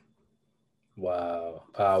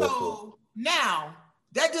 Powerful. So now,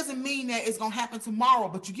 that doesn't mean that it's going to happen tomorrow,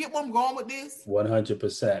 but you get where I'm going with this?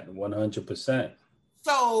 100%.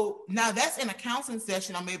 So now that's in a counseling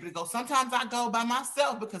session. I'm able to go. Sometimes I go by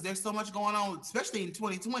myself because there's so much going on, especially in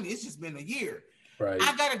 2020. It's just been a year. Right.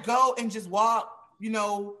 I got to go and just walk,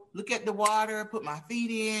 look at the water, put my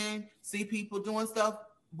feet in, see people doing stuff,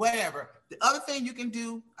 whatever. The other thing you can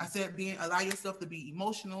do, I said, allow yourself to be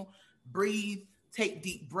emotional, breathe, take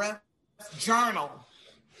deep breaths, journal.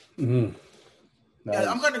 Mm-hmm. Nice.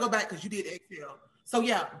 I'm going to go back because you did exhale. So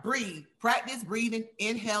yeah, breathe. Practice breathing,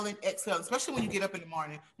 inhaling, exhaling, especially when you get up in the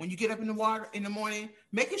morning. When you get up in the morning,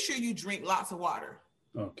 making sure you drink lots of water.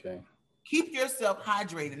 Okay. Keep yourself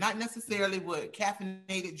hydrated, not necessarily with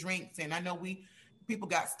caffeinated drinks. And I know people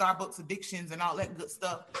got Starbucks addictions and all that good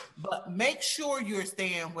stuff, but make sure you're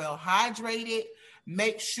staying well hydrated.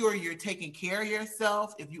 Make sure you're taking care of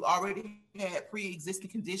yourself. If you already had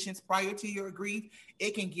pre-existing conditions prior to your grief,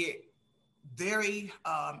 it can get very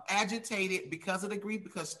agitated because of the grief,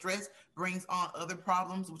 because stress brings on other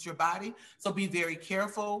problems with your body. So be very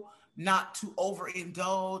careful not to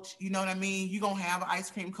overindulge. You know what I mean? You're going to have an ice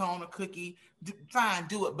cream cone, a cookie, fine,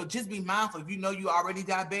 do it. But just be mindful. If you know you're already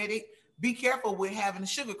diabetic, be careful with having the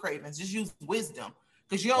sugar cravings. Just use wisdom,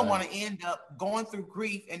 because you don't want to end up going through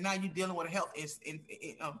grief and now you're dealing with a health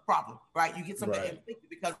problem, right? You get something inflicted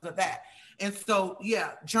because of that. And so,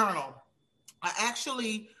 yeah, journal. I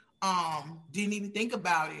actually didn't even think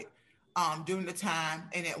about it during the time.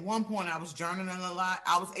 And at one point I was journaling a lot.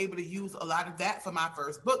 I was able to use a lot of that for my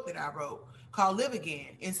first book that I wrote called Live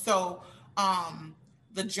Again. And so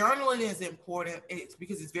the journaling is important. It's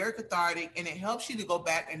because it's very cathartic and it helps you to go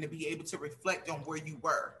back and to be able to reflect on where you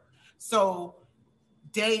were. So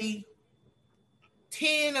day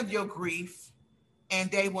 10 of your grief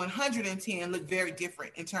and day 110 look very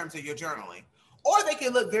different in terms of your journaling, or they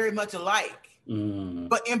can look very much alike. Mm.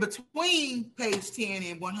 But in between page 10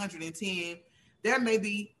 and 110, there may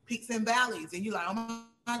be peaks and valleys. And you're like, oh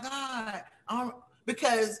my God.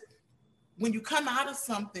 Because when you come out of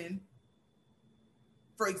something,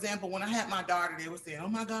 for example, when I had my daughter, they were saying, oh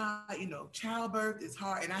my God, childbirth is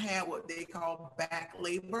hard. And I had what they call back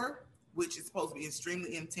labor, which is supposed to be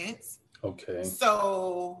extremely intense. Okay.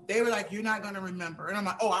 So they were like, you're not going to remember. And I'm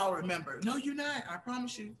like, oh, I'll remember. No, you're not. I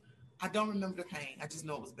promise you. I don't remember the pain. I just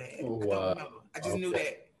know it was bad. Oh, wow. I don't remember. I just knew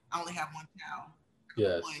that I only have one child.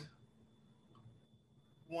 Yes.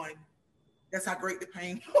 One. That's how great the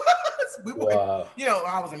pain was. We were,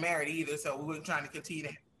 I wasn't married either, so we weren't trying to continue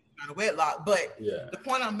that kind of wedlock. But the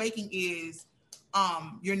point I'm making is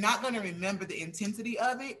you're not going to remember the intensity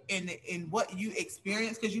of it and what you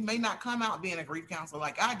experienced, because you may not come out being a grief counselor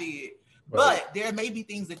like I did. Right. But there may be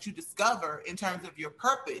things that you discover in terms of your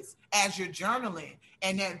purpose as you're journaling.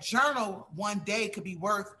 And that journal one day could be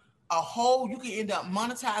worth you can end up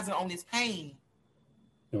monetizing on this pain.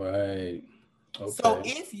 Right. Okay. So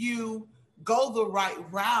if you go the right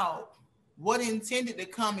route, what intended to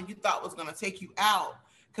come and you thought was going to take you out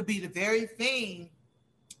could be the very thing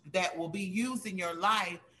that will be used in your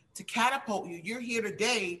life to catapult you. You're here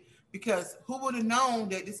today because who would have known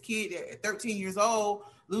that this kid at 13 years old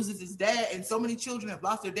loses his dad, and so many children have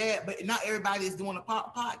lost their dad, but not everybody is doing a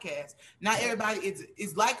podcast. Not everybody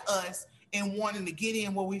is like us and wanting to get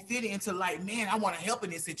in where we fit into, like, man, I want to help in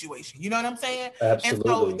this situation. You know what I'm saying? Absolutely. And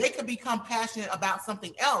so they could become passionate about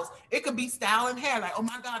something else. It could be styling hair. Like, oh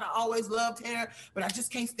my God, I always loved hair, but I just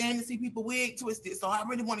can't stand to see people wig twisted. So I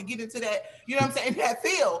really want to get into that, you know what I'm saying, that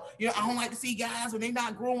field. You know, I don't like to see guys when they're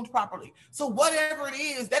not groomed properly. So whatever it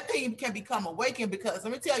is, that thing can become awakened, because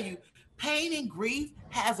let me tell you, pain and grief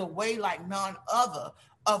has a way like none other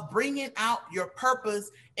of bringing out your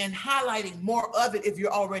purpose and highlighting more of it if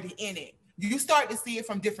you're already in it. You start to see it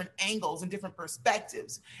from different angles and different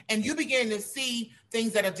perspectives, and you begin to see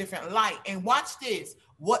things that are different light. And watch this,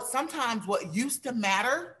 what used to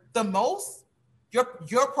matter the most, your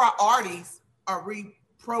priorities are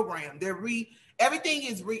reprogrammed. Everything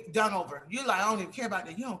is done over. You're like, I don't even care about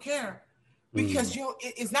that. You don't care because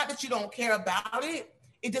it's not that you don't care about it.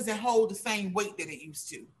 It doesn't hold the same weight that it used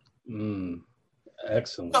to.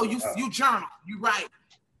 Excellent. So you journal, you write,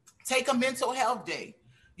 take a mental health day,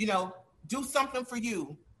 do something for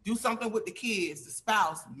you, do something with the kids, the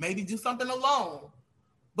spouse, maybe do something alone.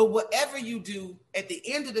 But whatever you do, at the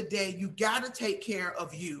end of the day, you got to take care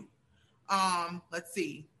of you. Let's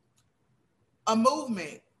see. A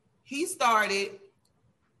movement. He started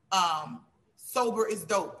Sober is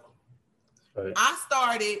Dope. Right. I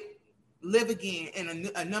started Live Again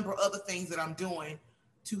and a number of other things that I'm doing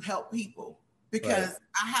to help people, because right.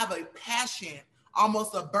 I have a passion,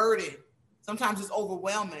 almost a burden. Sometimes it's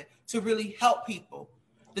overwhelming to really help people.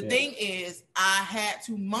 The thing is, I had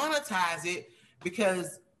to monetize it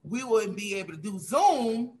because we wouldn't be able to do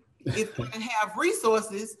Zoom if we didn't have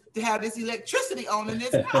resources to have this electricity on in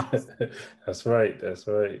this house. That's right. You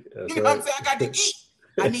know what I'm saying? I got to eat.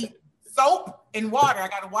 I need soap and water. I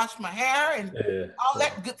got to wash my hair and all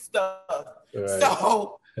that good stuff. Right.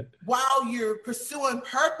 So while you're pursuing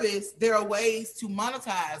purpose, there are ways to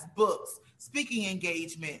monetize books, speaking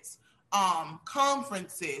engagements,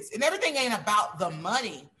 conferences, and everything ain't about the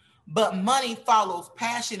money, but money follows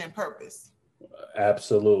passion and purpose.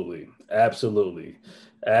 Absolutely.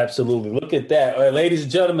 Look at that. All right, ladies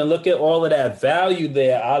and gentlemen, look at all of that value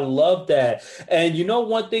there. I love that. And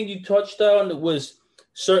one thing you touched on was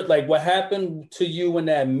like what happened to you in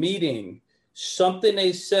that meeting. Something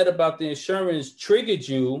they said about the insurance triggered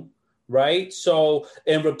you, right? So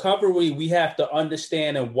in recovery, we have to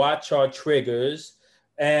understand and watch our triggers.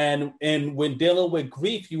 And when dealing with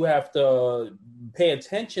grief, you have to pay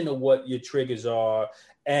attention to what your triggers are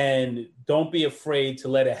and don't be afraid to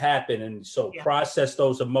let it happen. And so process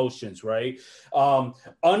those emotions, right?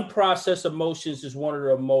 Unprocessed emotions is one of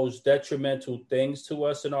the most detrimental things to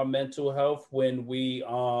us in our mental health. When we,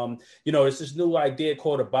 it's this new idea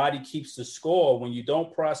called the body keeps the score. When you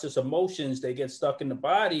don't process emotions, they get stuck in the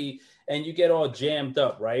body and you get all jammed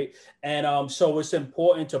up, right? And so it's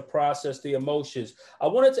important to process the emotions. I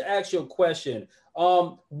wanted to ask you a question.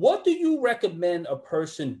 What do you recommend a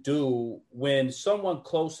person do when someone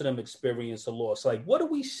close to them experience a loss? Like, what do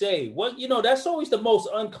we say? That's always the most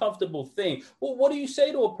uncomfortable thing. Well, what do you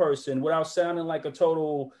say to a person without sounding like a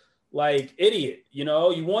total idiot? You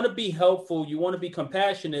want to be helpful, you want to be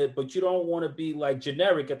compassionate, but you don't want to be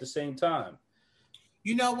generic at the same time.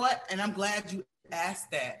 You know what? And I'm glad you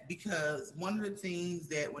asked that, because one of the things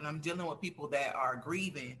that when I'm dealing with people that are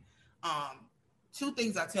grieving, two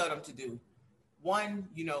things I tell them to do. One,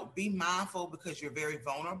 be mindful, because you're very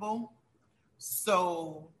vulnerable.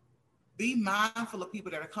 So be mindful of people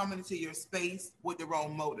that are coming into your space with the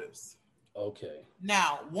wrong motives. Okay.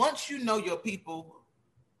 Now, once you know your people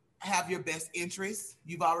have your best interests,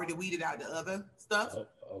 you've already weeded out the other stuff. Oh,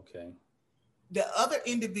 okay. The other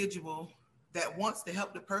individual that wants to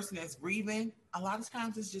help the person that's grieving, a lot of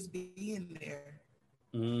times it's just being there.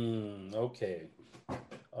 Okay.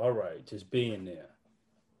 All right. Just being there.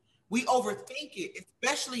 We overthink it,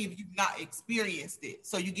 especially if you've not experienced it.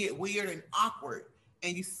 So you get weird and awkward,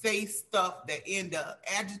 and you say stuff that end up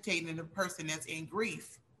agitating the person that's in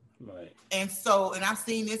grief. Right. And I've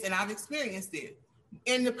seen this and I've experienced it.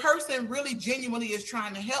 And the person really genuinely is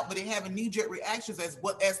trying to help, but they have knee-jerk reactions as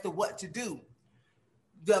to what to do.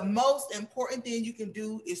 the most important thing you can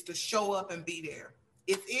do is to show up and be there.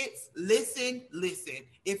 If it's listen.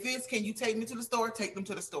 If it's can you take me to the store, take them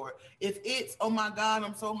to the store. If it's oh my God,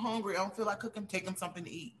 I'm so hungry, I don't feel like cooking, take them something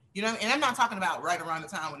to eat. You know, and I'm not talking about right around the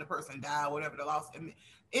time when the person died, whatever the loss.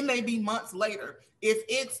 It may be months later. If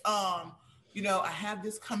it's you know, I have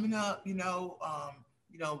this coming up, you know,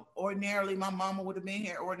 ordinarily my mama would have been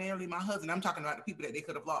here, ordinarily my husband, I'm talking about the people that they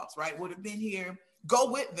could have lost, right? Would have been here.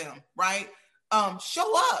 Go with them, right?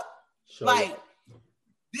 Show up.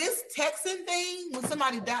 This texting thing, when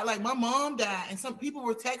somebody died, like my mom died, and some people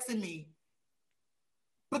were texting me,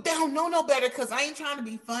 but they don't know no better because I ain't trying to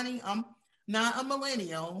be funny. I'm not a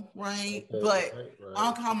millennial, right? Okay, but right.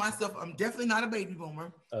 I'll call myself, I'm definitely not a baby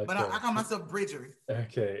boomer, okay. But I call myself Bridger.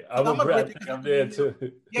 Okay. I'm a Bridger. I'm there too.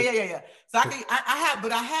 Yeah. So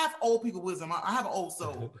I have old people wisdom. I have an old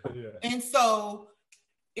soul. Yeah. And so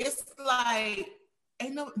it's like,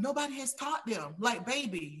 nobody has taught them. Like,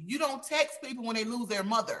 baby, you don't text people when they lose their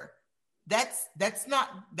mother. That's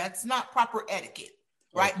not proper etiquette,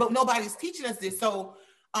 right? Okay. But nobody's teaching us this. So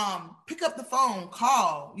pick up the phone,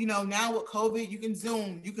 call. You know, now with COVID, you can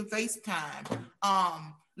Zoom, you can FaceTime.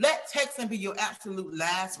 Let texting be your absolute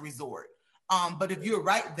last resort. But if you're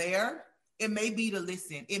right there, it may be to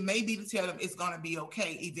listen. It may be to tell them it's going to be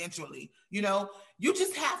okay eventually. You know, you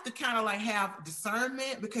just have to kind of like have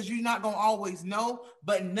discernment because you're not going to always know,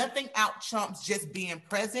 but nothing out trumps just being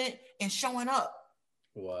present and showing up.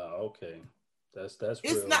 Wow. Okay. That's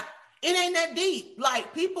it's real. It ain't that deep.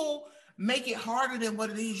 Like, people make it harder than what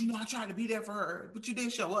it is. You know, I tried to be there for her, but you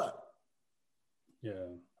didn't show up.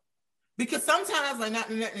 Yeah. Because sometimes,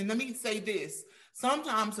 and let me say this,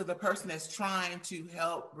 sometimes to the person that's trying to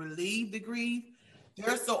help relieve the grief,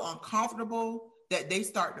 they're so uncomfortable that they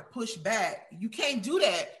start to push back. You can't do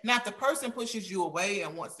that. Now, if the person pushes you away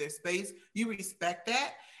and wants their space, you respect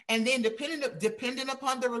that. And then depending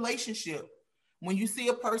upon the relationship, when you see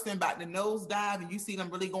a person about to nosedive and you see them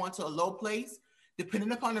really going to a low place,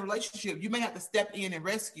 depending upon the relationship, you may have to step in and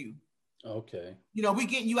rescue. Okay. You know, we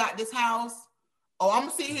getting you out this house. Oh, I'm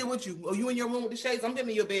gonna sit here with you. Oh, you in your room with the shades? I'm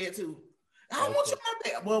getting in your bed too. I don't want you in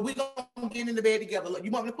my bed. Well, we gonna get in the bed together. Look,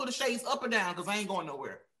 you want me to put the shades up or down? Because I ain't going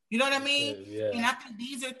nowhere. You know what I mean? Yeah. And I think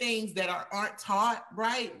these are things that aren't taught,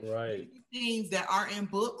 right? Right. Things that are in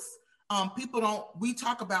books. We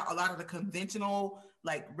talk about a lot of the conventional,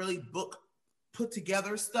 like really book put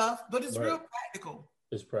together stuff, but it's real practical.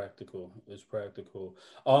 It's practical.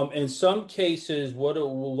 In some cases, what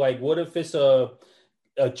if it's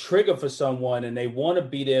a trigger for someone and they want to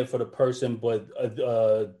be there for the person, but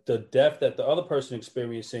the death that the other person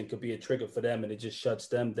experiencing could be a trigger for them and it just shuts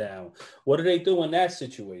them down. What do they do in that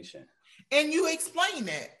situation? And you explain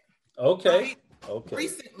that. Okay. Right? Okay.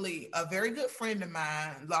 Recently, a very good friend of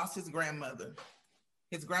mine lost his grandmother.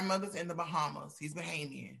 His grandmother's in the Bahamas. He's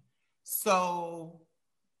Bahamian. So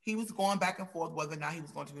he was going back and forth whether or not he was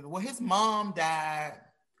going to do it. Well, his mom died,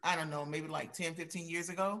 I don't know, maybe like 10, 15 years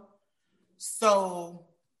ago. So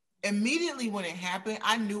immediately when it happened,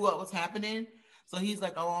 I knew what was happening. So he's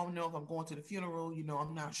like, oh, I don't know if I'm going to the funeral. You know,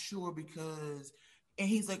 I'm not sure because, and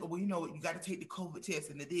he's like, well, you know what? You got to take the COVID test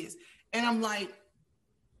and this. And I'm like,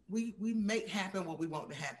 we make happen what we want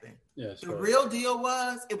to happen. Yes. The real deal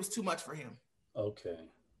was it was too much for him. Okay.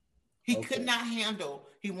 He could not handle.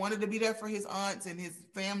 He wanted to be there for his aunts and his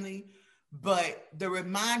family, but the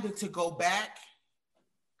reminder to go back.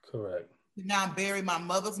 Correct. To now bury my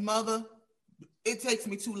mother's mother. It takes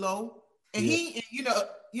me too low. And he, you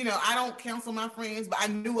know, I don't counsel my friends, but I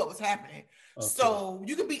knew what was happening. Okay. So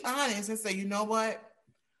you can be honest and say, you know what?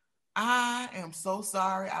 I am so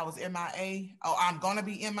sorry. I was MIA. Oh, I'm going to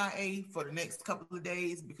be MIA for the next couple of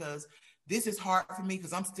days because this is hard for me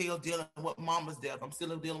because I'm still dealing with mama's death. I'm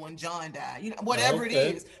still dealing when John died. You know, whatever it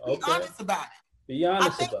is, be honest about it. Be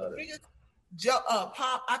honest about it.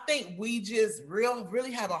 Pop, I think we just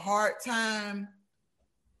really have a hard time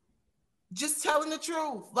just telling the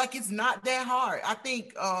truth. Like, it's not that hard. I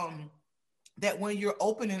think that when you're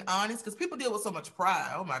open and honest, because people deal with so much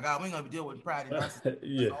pride. Oh my God, we ain't gonna be dealing with pride in us.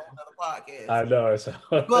 Yeah. Another podcast. I know.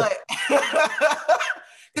 But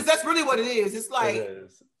because that's really what it is. It's like,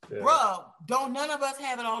 bro, don't none of us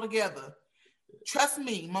have it all together. Trust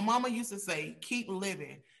me, my mama used to say, keep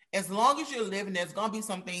living. As long as you're living, there's gonna be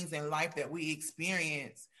some things in life that we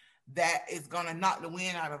experience that is gonna knock the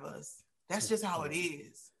wind out of us. That's just how it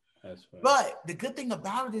is. That's right. But the good thing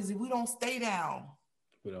about it is that we don't stay down.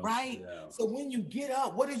 Right? So when you get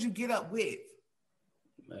up, what did you get up with?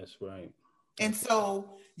 That's right. And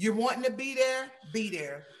so you're wanting to be there, be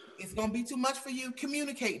there. It's going to be too much for you.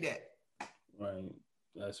 Communicate that. Right.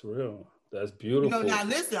 That's real. That's beautiful. You know, now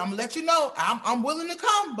listen, I'm going to let you know, I'm willing to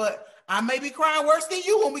come, but I may be crying worse than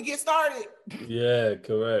you when we get started. Yeah,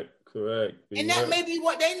 correct. And that may be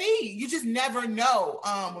what they need. You just never know.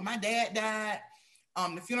 When my dad died,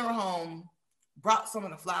 the funeral home brought some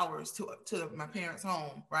of the flowers to my parents'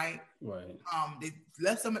 home, right? Right. They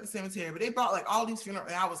left some at the cemetery, but they brought like all these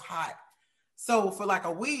funerals, and I was hot. So for like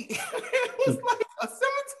a week, it was like a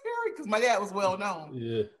cemetery because my dad was well known.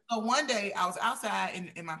 Yeah. So one day I was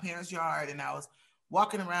outside in my parents' yard, and I was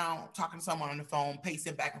walking around talking to someone on the phone,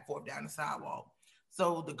 pacing back and forth down the sidewalk.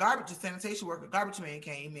 So the sanitation worker, garbage man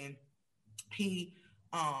came in. He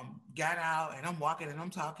got out, and I'm walking and I'm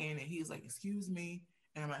talking, and he was like, "Excuse me,"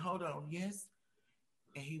 and I'm like, "Hold on, yes."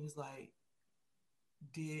 And he was like,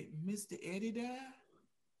 "Did Mr. Eddie die?"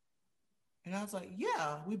 And I was like,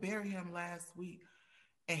 "Yeah, we buried him last week."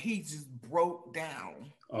 And he just broke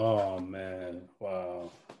down. Oh man,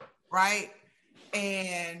 wow. Right,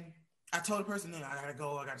 and I told the person, "No, I gotta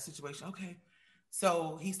go. I got a situation." Okay,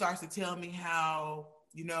 so he starts to tell me how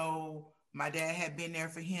my dad had been there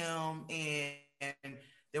for him, and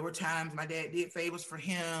there were times my dad did favors for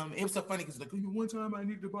him. It was so funny because like one time I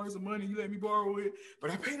needed to borrow some money, he let me borrow it, but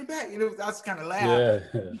I paid him back. I was kind of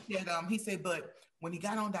laughed. Yeah. He said, but when he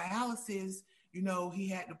got on dialysis, he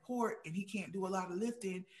had the port and he can't do a lot of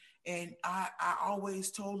lifting. And I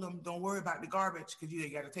always told him, don't worry about the garbage, because you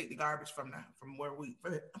got to take the garbage from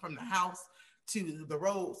the house to the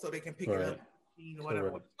road so they can pick it up,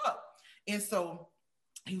 whatever. And so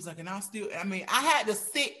he was like, and I had to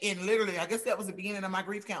sit in literally, I guess that was the beginning of my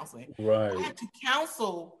grief counseling. Right. I had to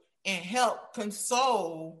counsel and help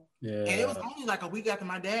console. Yeah. And it was only like a week after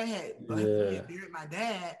my dad had buried my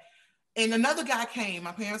dad. And another guy came.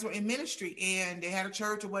 My parents were in ministry and they had a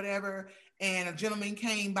church or whatever. And a gentleman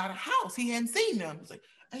came by the house. He hadn't seen them. He's like,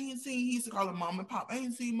 he used to call him mom and pop. I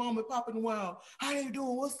ain't seen mom and pop in a while. How they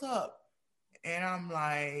doing? What's up? And I'm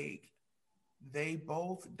like, they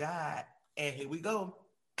both died. And here we go.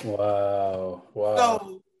 Wow.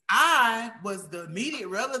 So I was the immediate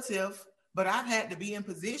relative, but I've had to be in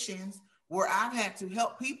positions where I've had to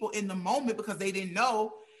help people in the moment because they didn't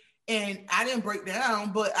know. And I didn't break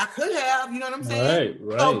down, but I could have, you know what I'm saying?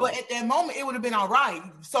 Right. So, but at that moment, it would have been all right.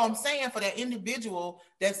 So I'm saying for that individual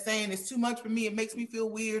that's saying it's too much for me, it makes me feel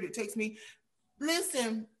weird, it takes me,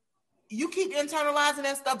 listen, you keep internalizing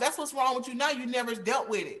that stuff. That's what's wrong with you now. You never dealt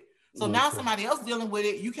with it. So now somebody else dealing with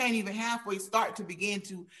it, you can't even halfway start to begin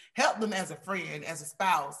to help them as a friend, as a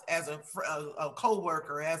spouse, as a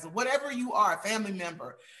co-worker, as whatever you are, a family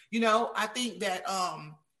member. I think that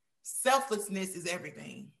selflessness is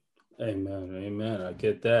everything. Amen. I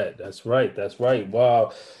get that. That's right.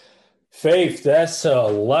 Wow. Faith, that's a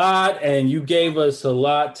lot. And you gave us a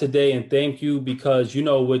lot today. And thank you, because,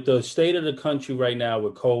 with the state of the country right now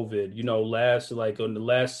with COVID, in the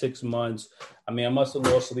last 6 months, I must have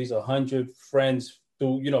lost at least 100 friends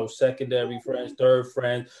through, secondary friends, third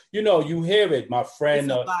friends. You hear it, my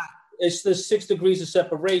friend. It's the 6 degrees of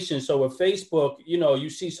separation. So with Facebook, you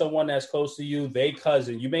see someone that's close to you, they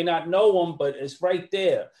cousin. You may not know them, but it's right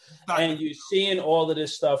there. And you're seeing all of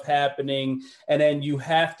this stuff happening, and then you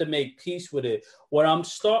have to make peace with it. What I'm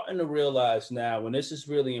starting to realize now, and this is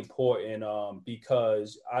really important,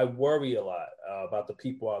 because I worry a lot about the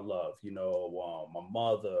people I love, my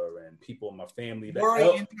mother and people in my family.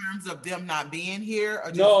 Worry in terms of them not being here? Or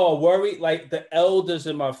just- No, worry like the elders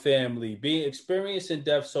in my family experiencing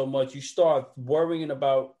death so much. You start worrying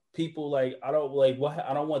about people like, I don't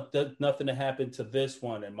want nothing to happen to this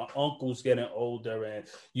one, and my uncle's getting older, and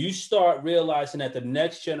you start realizing that the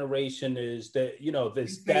next generation is that,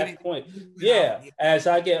 that point. Yeah. As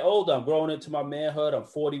I get older, I'm growing into my manhood. I'm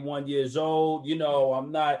 41 years old.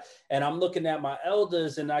 I'm looking at my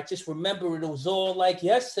elders, and I just remember it was all like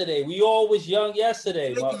yesterday. We all was young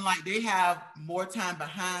yesterday. Looking like they have more time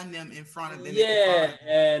behind them in front of them. Yeah.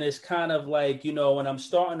 And it's kind of like, and I'm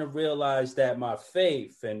starting to realize that my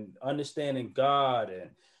faith and understanding God and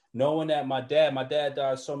knowing that my dad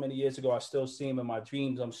died so many years ago, I still see him in my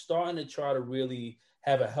dreams. I'm starting to try to really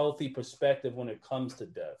have a healthy perspective when it comes to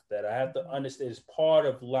death, that I have to understand it's part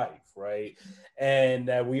of life, right? And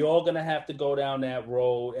that we all going to have to go down that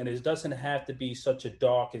road, and it doesn't have to be such a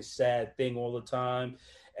dark and sad thing all the time.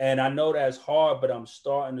 And I know that's hard, but I'm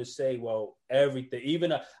starting to say, well, everything,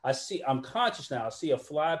 even I'm conscious now. I see a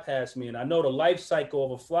fly past me, and I know the life cycle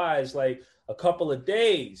of a fly is like a couple of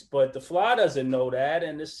days, but the fly doesn't know that.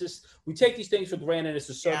 And it's just, we take these things for granted. It's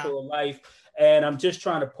a circle of life. And I'm just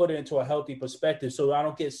trying to put it into a healthy perspective so I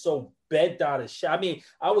don't get so bent out of shit.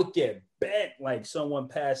 I would get bent like someone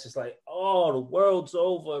passes like, oh, the world's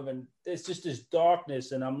over. And it's just this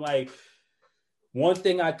darkness. And I'm like, one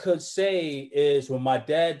thing I could say is when my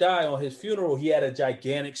dad died on his funeral, he had a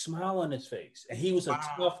gigantic smile on his face, and he was a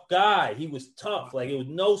tough guy. He was tough, like it was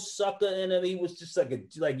no sucker in him. He was just like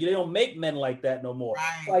they don't make men like that no more.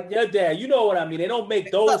 Right. Like your dad, you know what I mean? They don't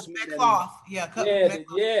make those men cloth.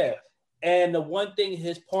 Yeah. And the one thing,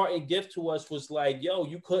 his parting gift to us was like, yo,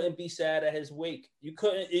 you couldn't be sad at his wake. You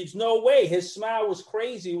couldn't, it's no way. His smile was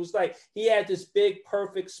crazy. It was like, he had this big,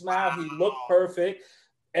 perfect smile. He looked perfect.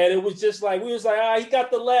 And it was just like, we was like, he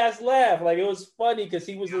got the last laugh. Like, it was funny because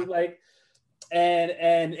he was like,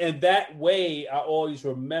 and that way, I always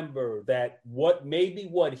remember that what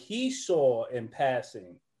he saw in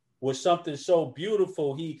passing was something so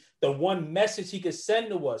beautiful. The one message he could send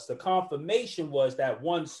to us, the confirmation was that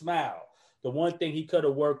one smile. The one thing he could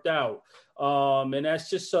have worked out. And that's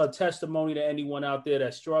just a testimony to anyone out there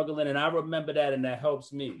that's struggling. And I remember that, and that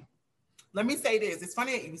helps me. Let me say this. It's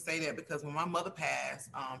funny that you say that because when my mother passed,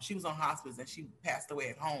 she was on hospice and she passed away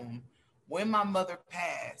at home. When my mother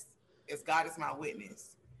passed, as God is my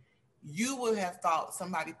witness, you would have thought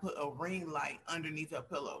somebody put a ring light underneath her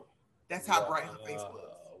pillow. That's how bright her face was.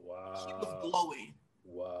 Wow. She was glowing.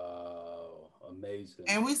 Wow. Amazing.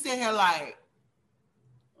 And we sit here like,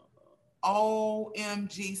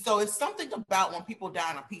 OMG. So it's something about when people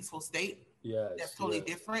die in a peaceful state. Yes. That's totally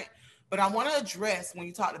different. But I want to address when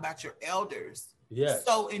you talked about your elders. Yes.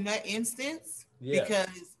 So in that instance, because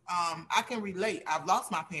I can relate. I've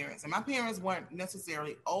lost my parents, and my parents weren't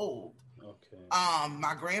necessarily old. Okay.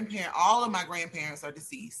 My grandparents, all of my grandparents are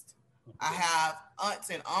deceased. Okay. I have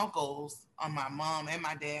aunts and uncles on my mom and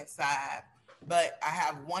my dad's side, but I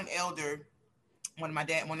have one elder, one of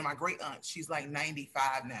my great aunts. She's like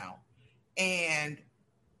 95 now. And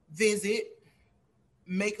visit,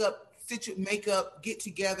 makeup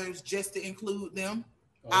get-togethers just to include them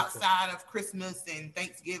outside of Christmas and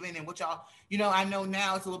Thanksgiving and what y'all, I know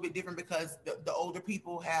now it's a little bit different because the older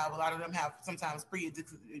people a lot of them have sometimes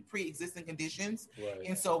pre-existing conditions. Right.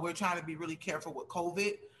 And so we're trying to be really careful with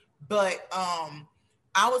COVID. But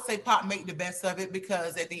I would say Pop, make the best of it,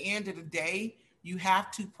 because at the end of the day, you have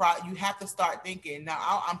to start thinking.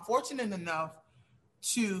 Now, I'm fortunate enough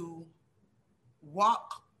to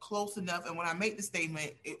walk close enough, and when I make the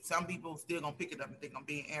statement, some people still gonna pick it up and think I'm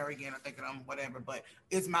being arrogant or thinking I'm whatever, but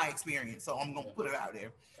it's my experience, so I'm gonna put it out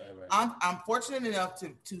there. Right. I'm fortunate enough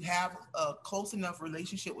to have a close enough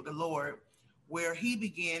relationship with the Lord where He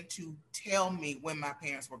began to tell me when my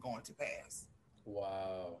parents were going to pass.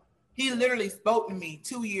 Wow. He literally spoke to me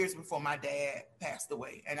 2 years before my dad passed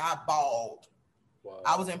away, and I bawled. Wow.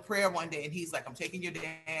 I was in prayer one day, and He's like, I'm taking your dad.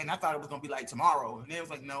 And I thought it was going to be like tomorrow. And it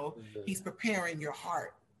was like, no, He's preparing your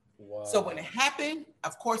heart. Wow. So when it happened,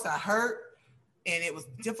 of course, I hurt, and it was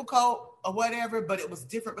difficult or whatever, but it was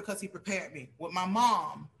different because He prepared me. With my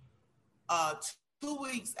mom, 2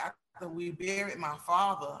 weeks after we buried my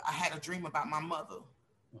father, I had a dream about my mother.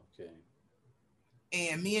 Okay.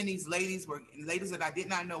 And me and these ladies that I did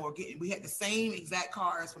not know we had the same exact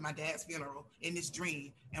cars for my dad's funeral in this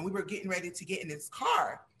dream. And we were getting ready to get in this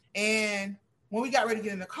car. And when we got ready to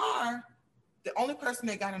get in the car, the only person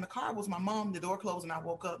that got in the car was my mom. The door closed and I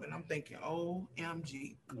woke up and I'm thinking,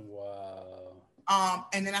 OMG. Wow.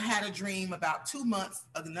 And then I had another dream about 2 months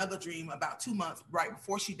right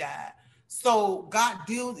before she died. So God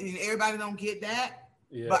deals, and everybody don't get that.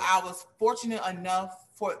 Yeah. But I was fortunate enough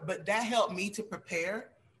but that helped me to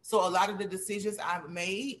prepare. So a lot of the decisions I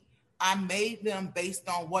made them based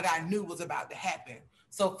on what I knew was about to happen.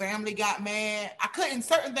 So family got mad.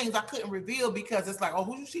 Certain things I couldn't reveal because it's like,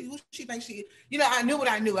 who she think she, I knew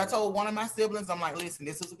what I knew. I told one of my siblings, I'm like, listen,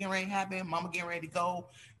 this is getting ready to happen. Mama getting ready to go.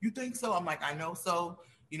 You think so? I'm like, I know so.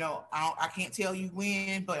 I can't tell you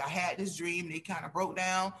when, but I had this dream. They kind of broke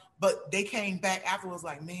down, but they came back afterwards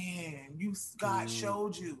like, man, God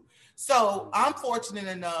showed you. So I'm fortunate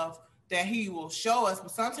enough that He will show us, but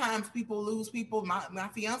sometimes people lose people. My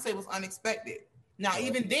fiance was unexpected. Now,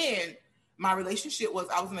 even then, my relationship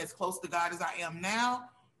I wasn't as close to God as I am now,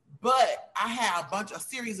 but I had a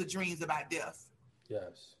series of dreams about death.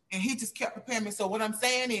 Yes. And He just kept preparing me. So what I'm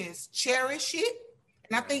saying is cherish it.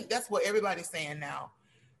 And I think that's what everybody's saying now.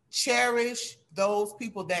 Cherish those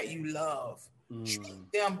people that you love.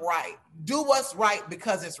 Treat them right. Do what's right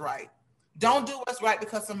because it's right. Don't do what's right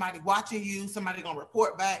because somebody watching you, somebody gonna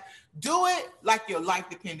report back. Do it like your life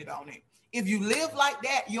depended on it. If you live like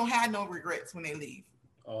that, you don't have no regrets when they leave.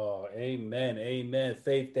 Oh, amen. Amen.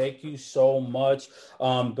 Faith, thank you so much.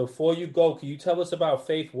 Before you go, can you tell us about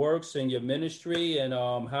Faith Works and your ministry, and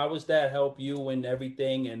how does that help you and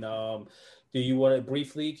everything? And do you want to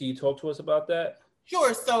briefly, can you talk to us about that?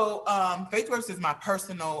 Sure. So Faith Works is my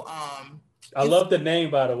personal I love the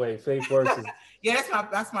name, by the way. Faith Works is Yeah,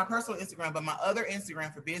 that's my personal Instagram, but my other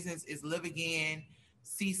Instagram for business is Live Again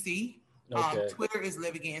CC. Okay. Twitter is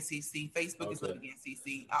Live Again CC. Facebook is Live Again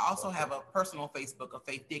CC. I also have a personal Facebook of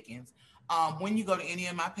Faith Dickens. When you go to any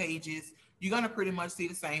of my pages, you're gonna pretty much see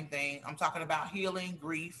the same thing. I'm talking about healing,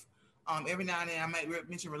 grief. Every now and then I might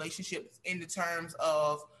mention relationships in the terms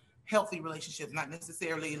of healthy relationships, not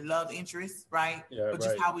necessarily love interests, right? Yeah, but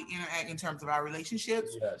just how we interact in terms of our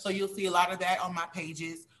relationships. Yes. So you'll see a lot of that on my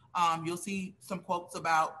pages. You'll see some quotes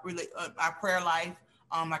about our prayer life.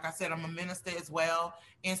 Like I said, I'm a minister as well.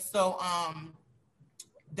 And so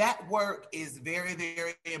that work is very,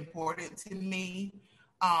 very important to me.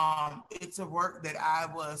 It's a work that I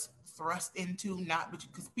was thrust into, not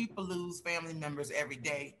because people lose family members every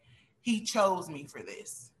day. He chose me for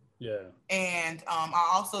this. Yeah. And I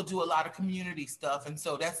also do a lot of community stuff. And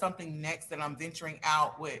so that's something next that I'm venturing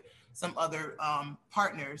out with some other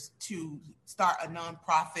partners to start a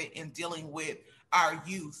nonprofit in dealing with our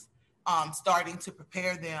youth, starting to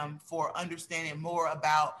prepare them for understanding more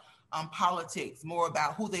about politics, more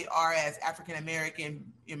about who they are as African-American,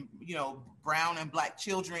 brown and Black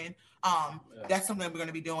children. That's something we're going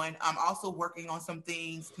to be doing. I'm also working on some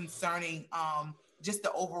things concerning just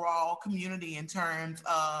the overall community in terms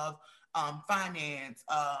of finance,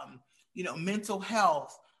 mental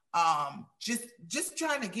health, just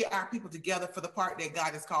trying to get our people together for the part that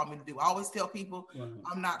God has called me to do. I always tell people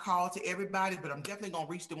I'm not called to everybody, but I'm definitely going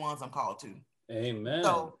to reach the ones I'm called to. Amen.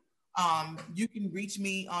 So you can reach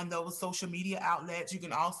me on those social media outlets. You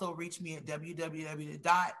can also reach me at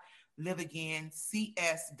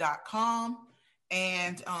www.liveagaincs.com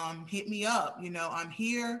and hit me up. I'm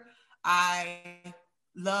here. I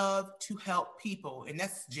love to help people, and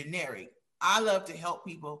that's generic. I love to help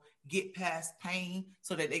people get past pain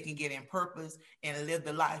so that they can get in purpose and live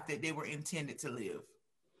the life that they were intended to live.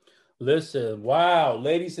 Listen, wow,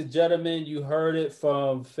 ladies and gentlemen, you heard it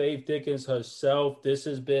from Faith Dickens herself. This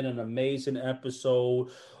has been an amazing episode,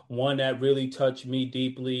 one that really touched me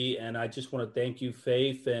deeply. And I just want to thank you,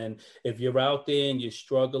 Faith. And if you're out there and you're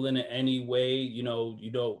struggling in any way, you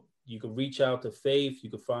can reach out to Faith. You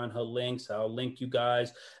can find her links. I'll link you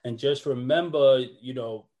guys. And just remember,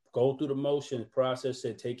 go through the motions, process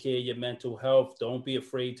it, take care of your mental health. Don't be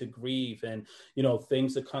afraid to grieve, and,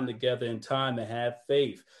 things to come together in time, and have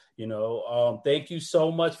faith. Thank you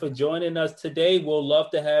so much for joining us today. We'll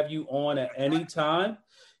love to have you on at any time,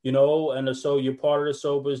 and so you're part of the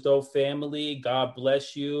Sober as Dope family. God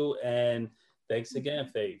bless you. And thanks again,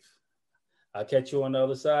 Faith. I'll catch you on the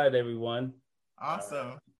other side, everyone.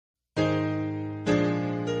 Awesome.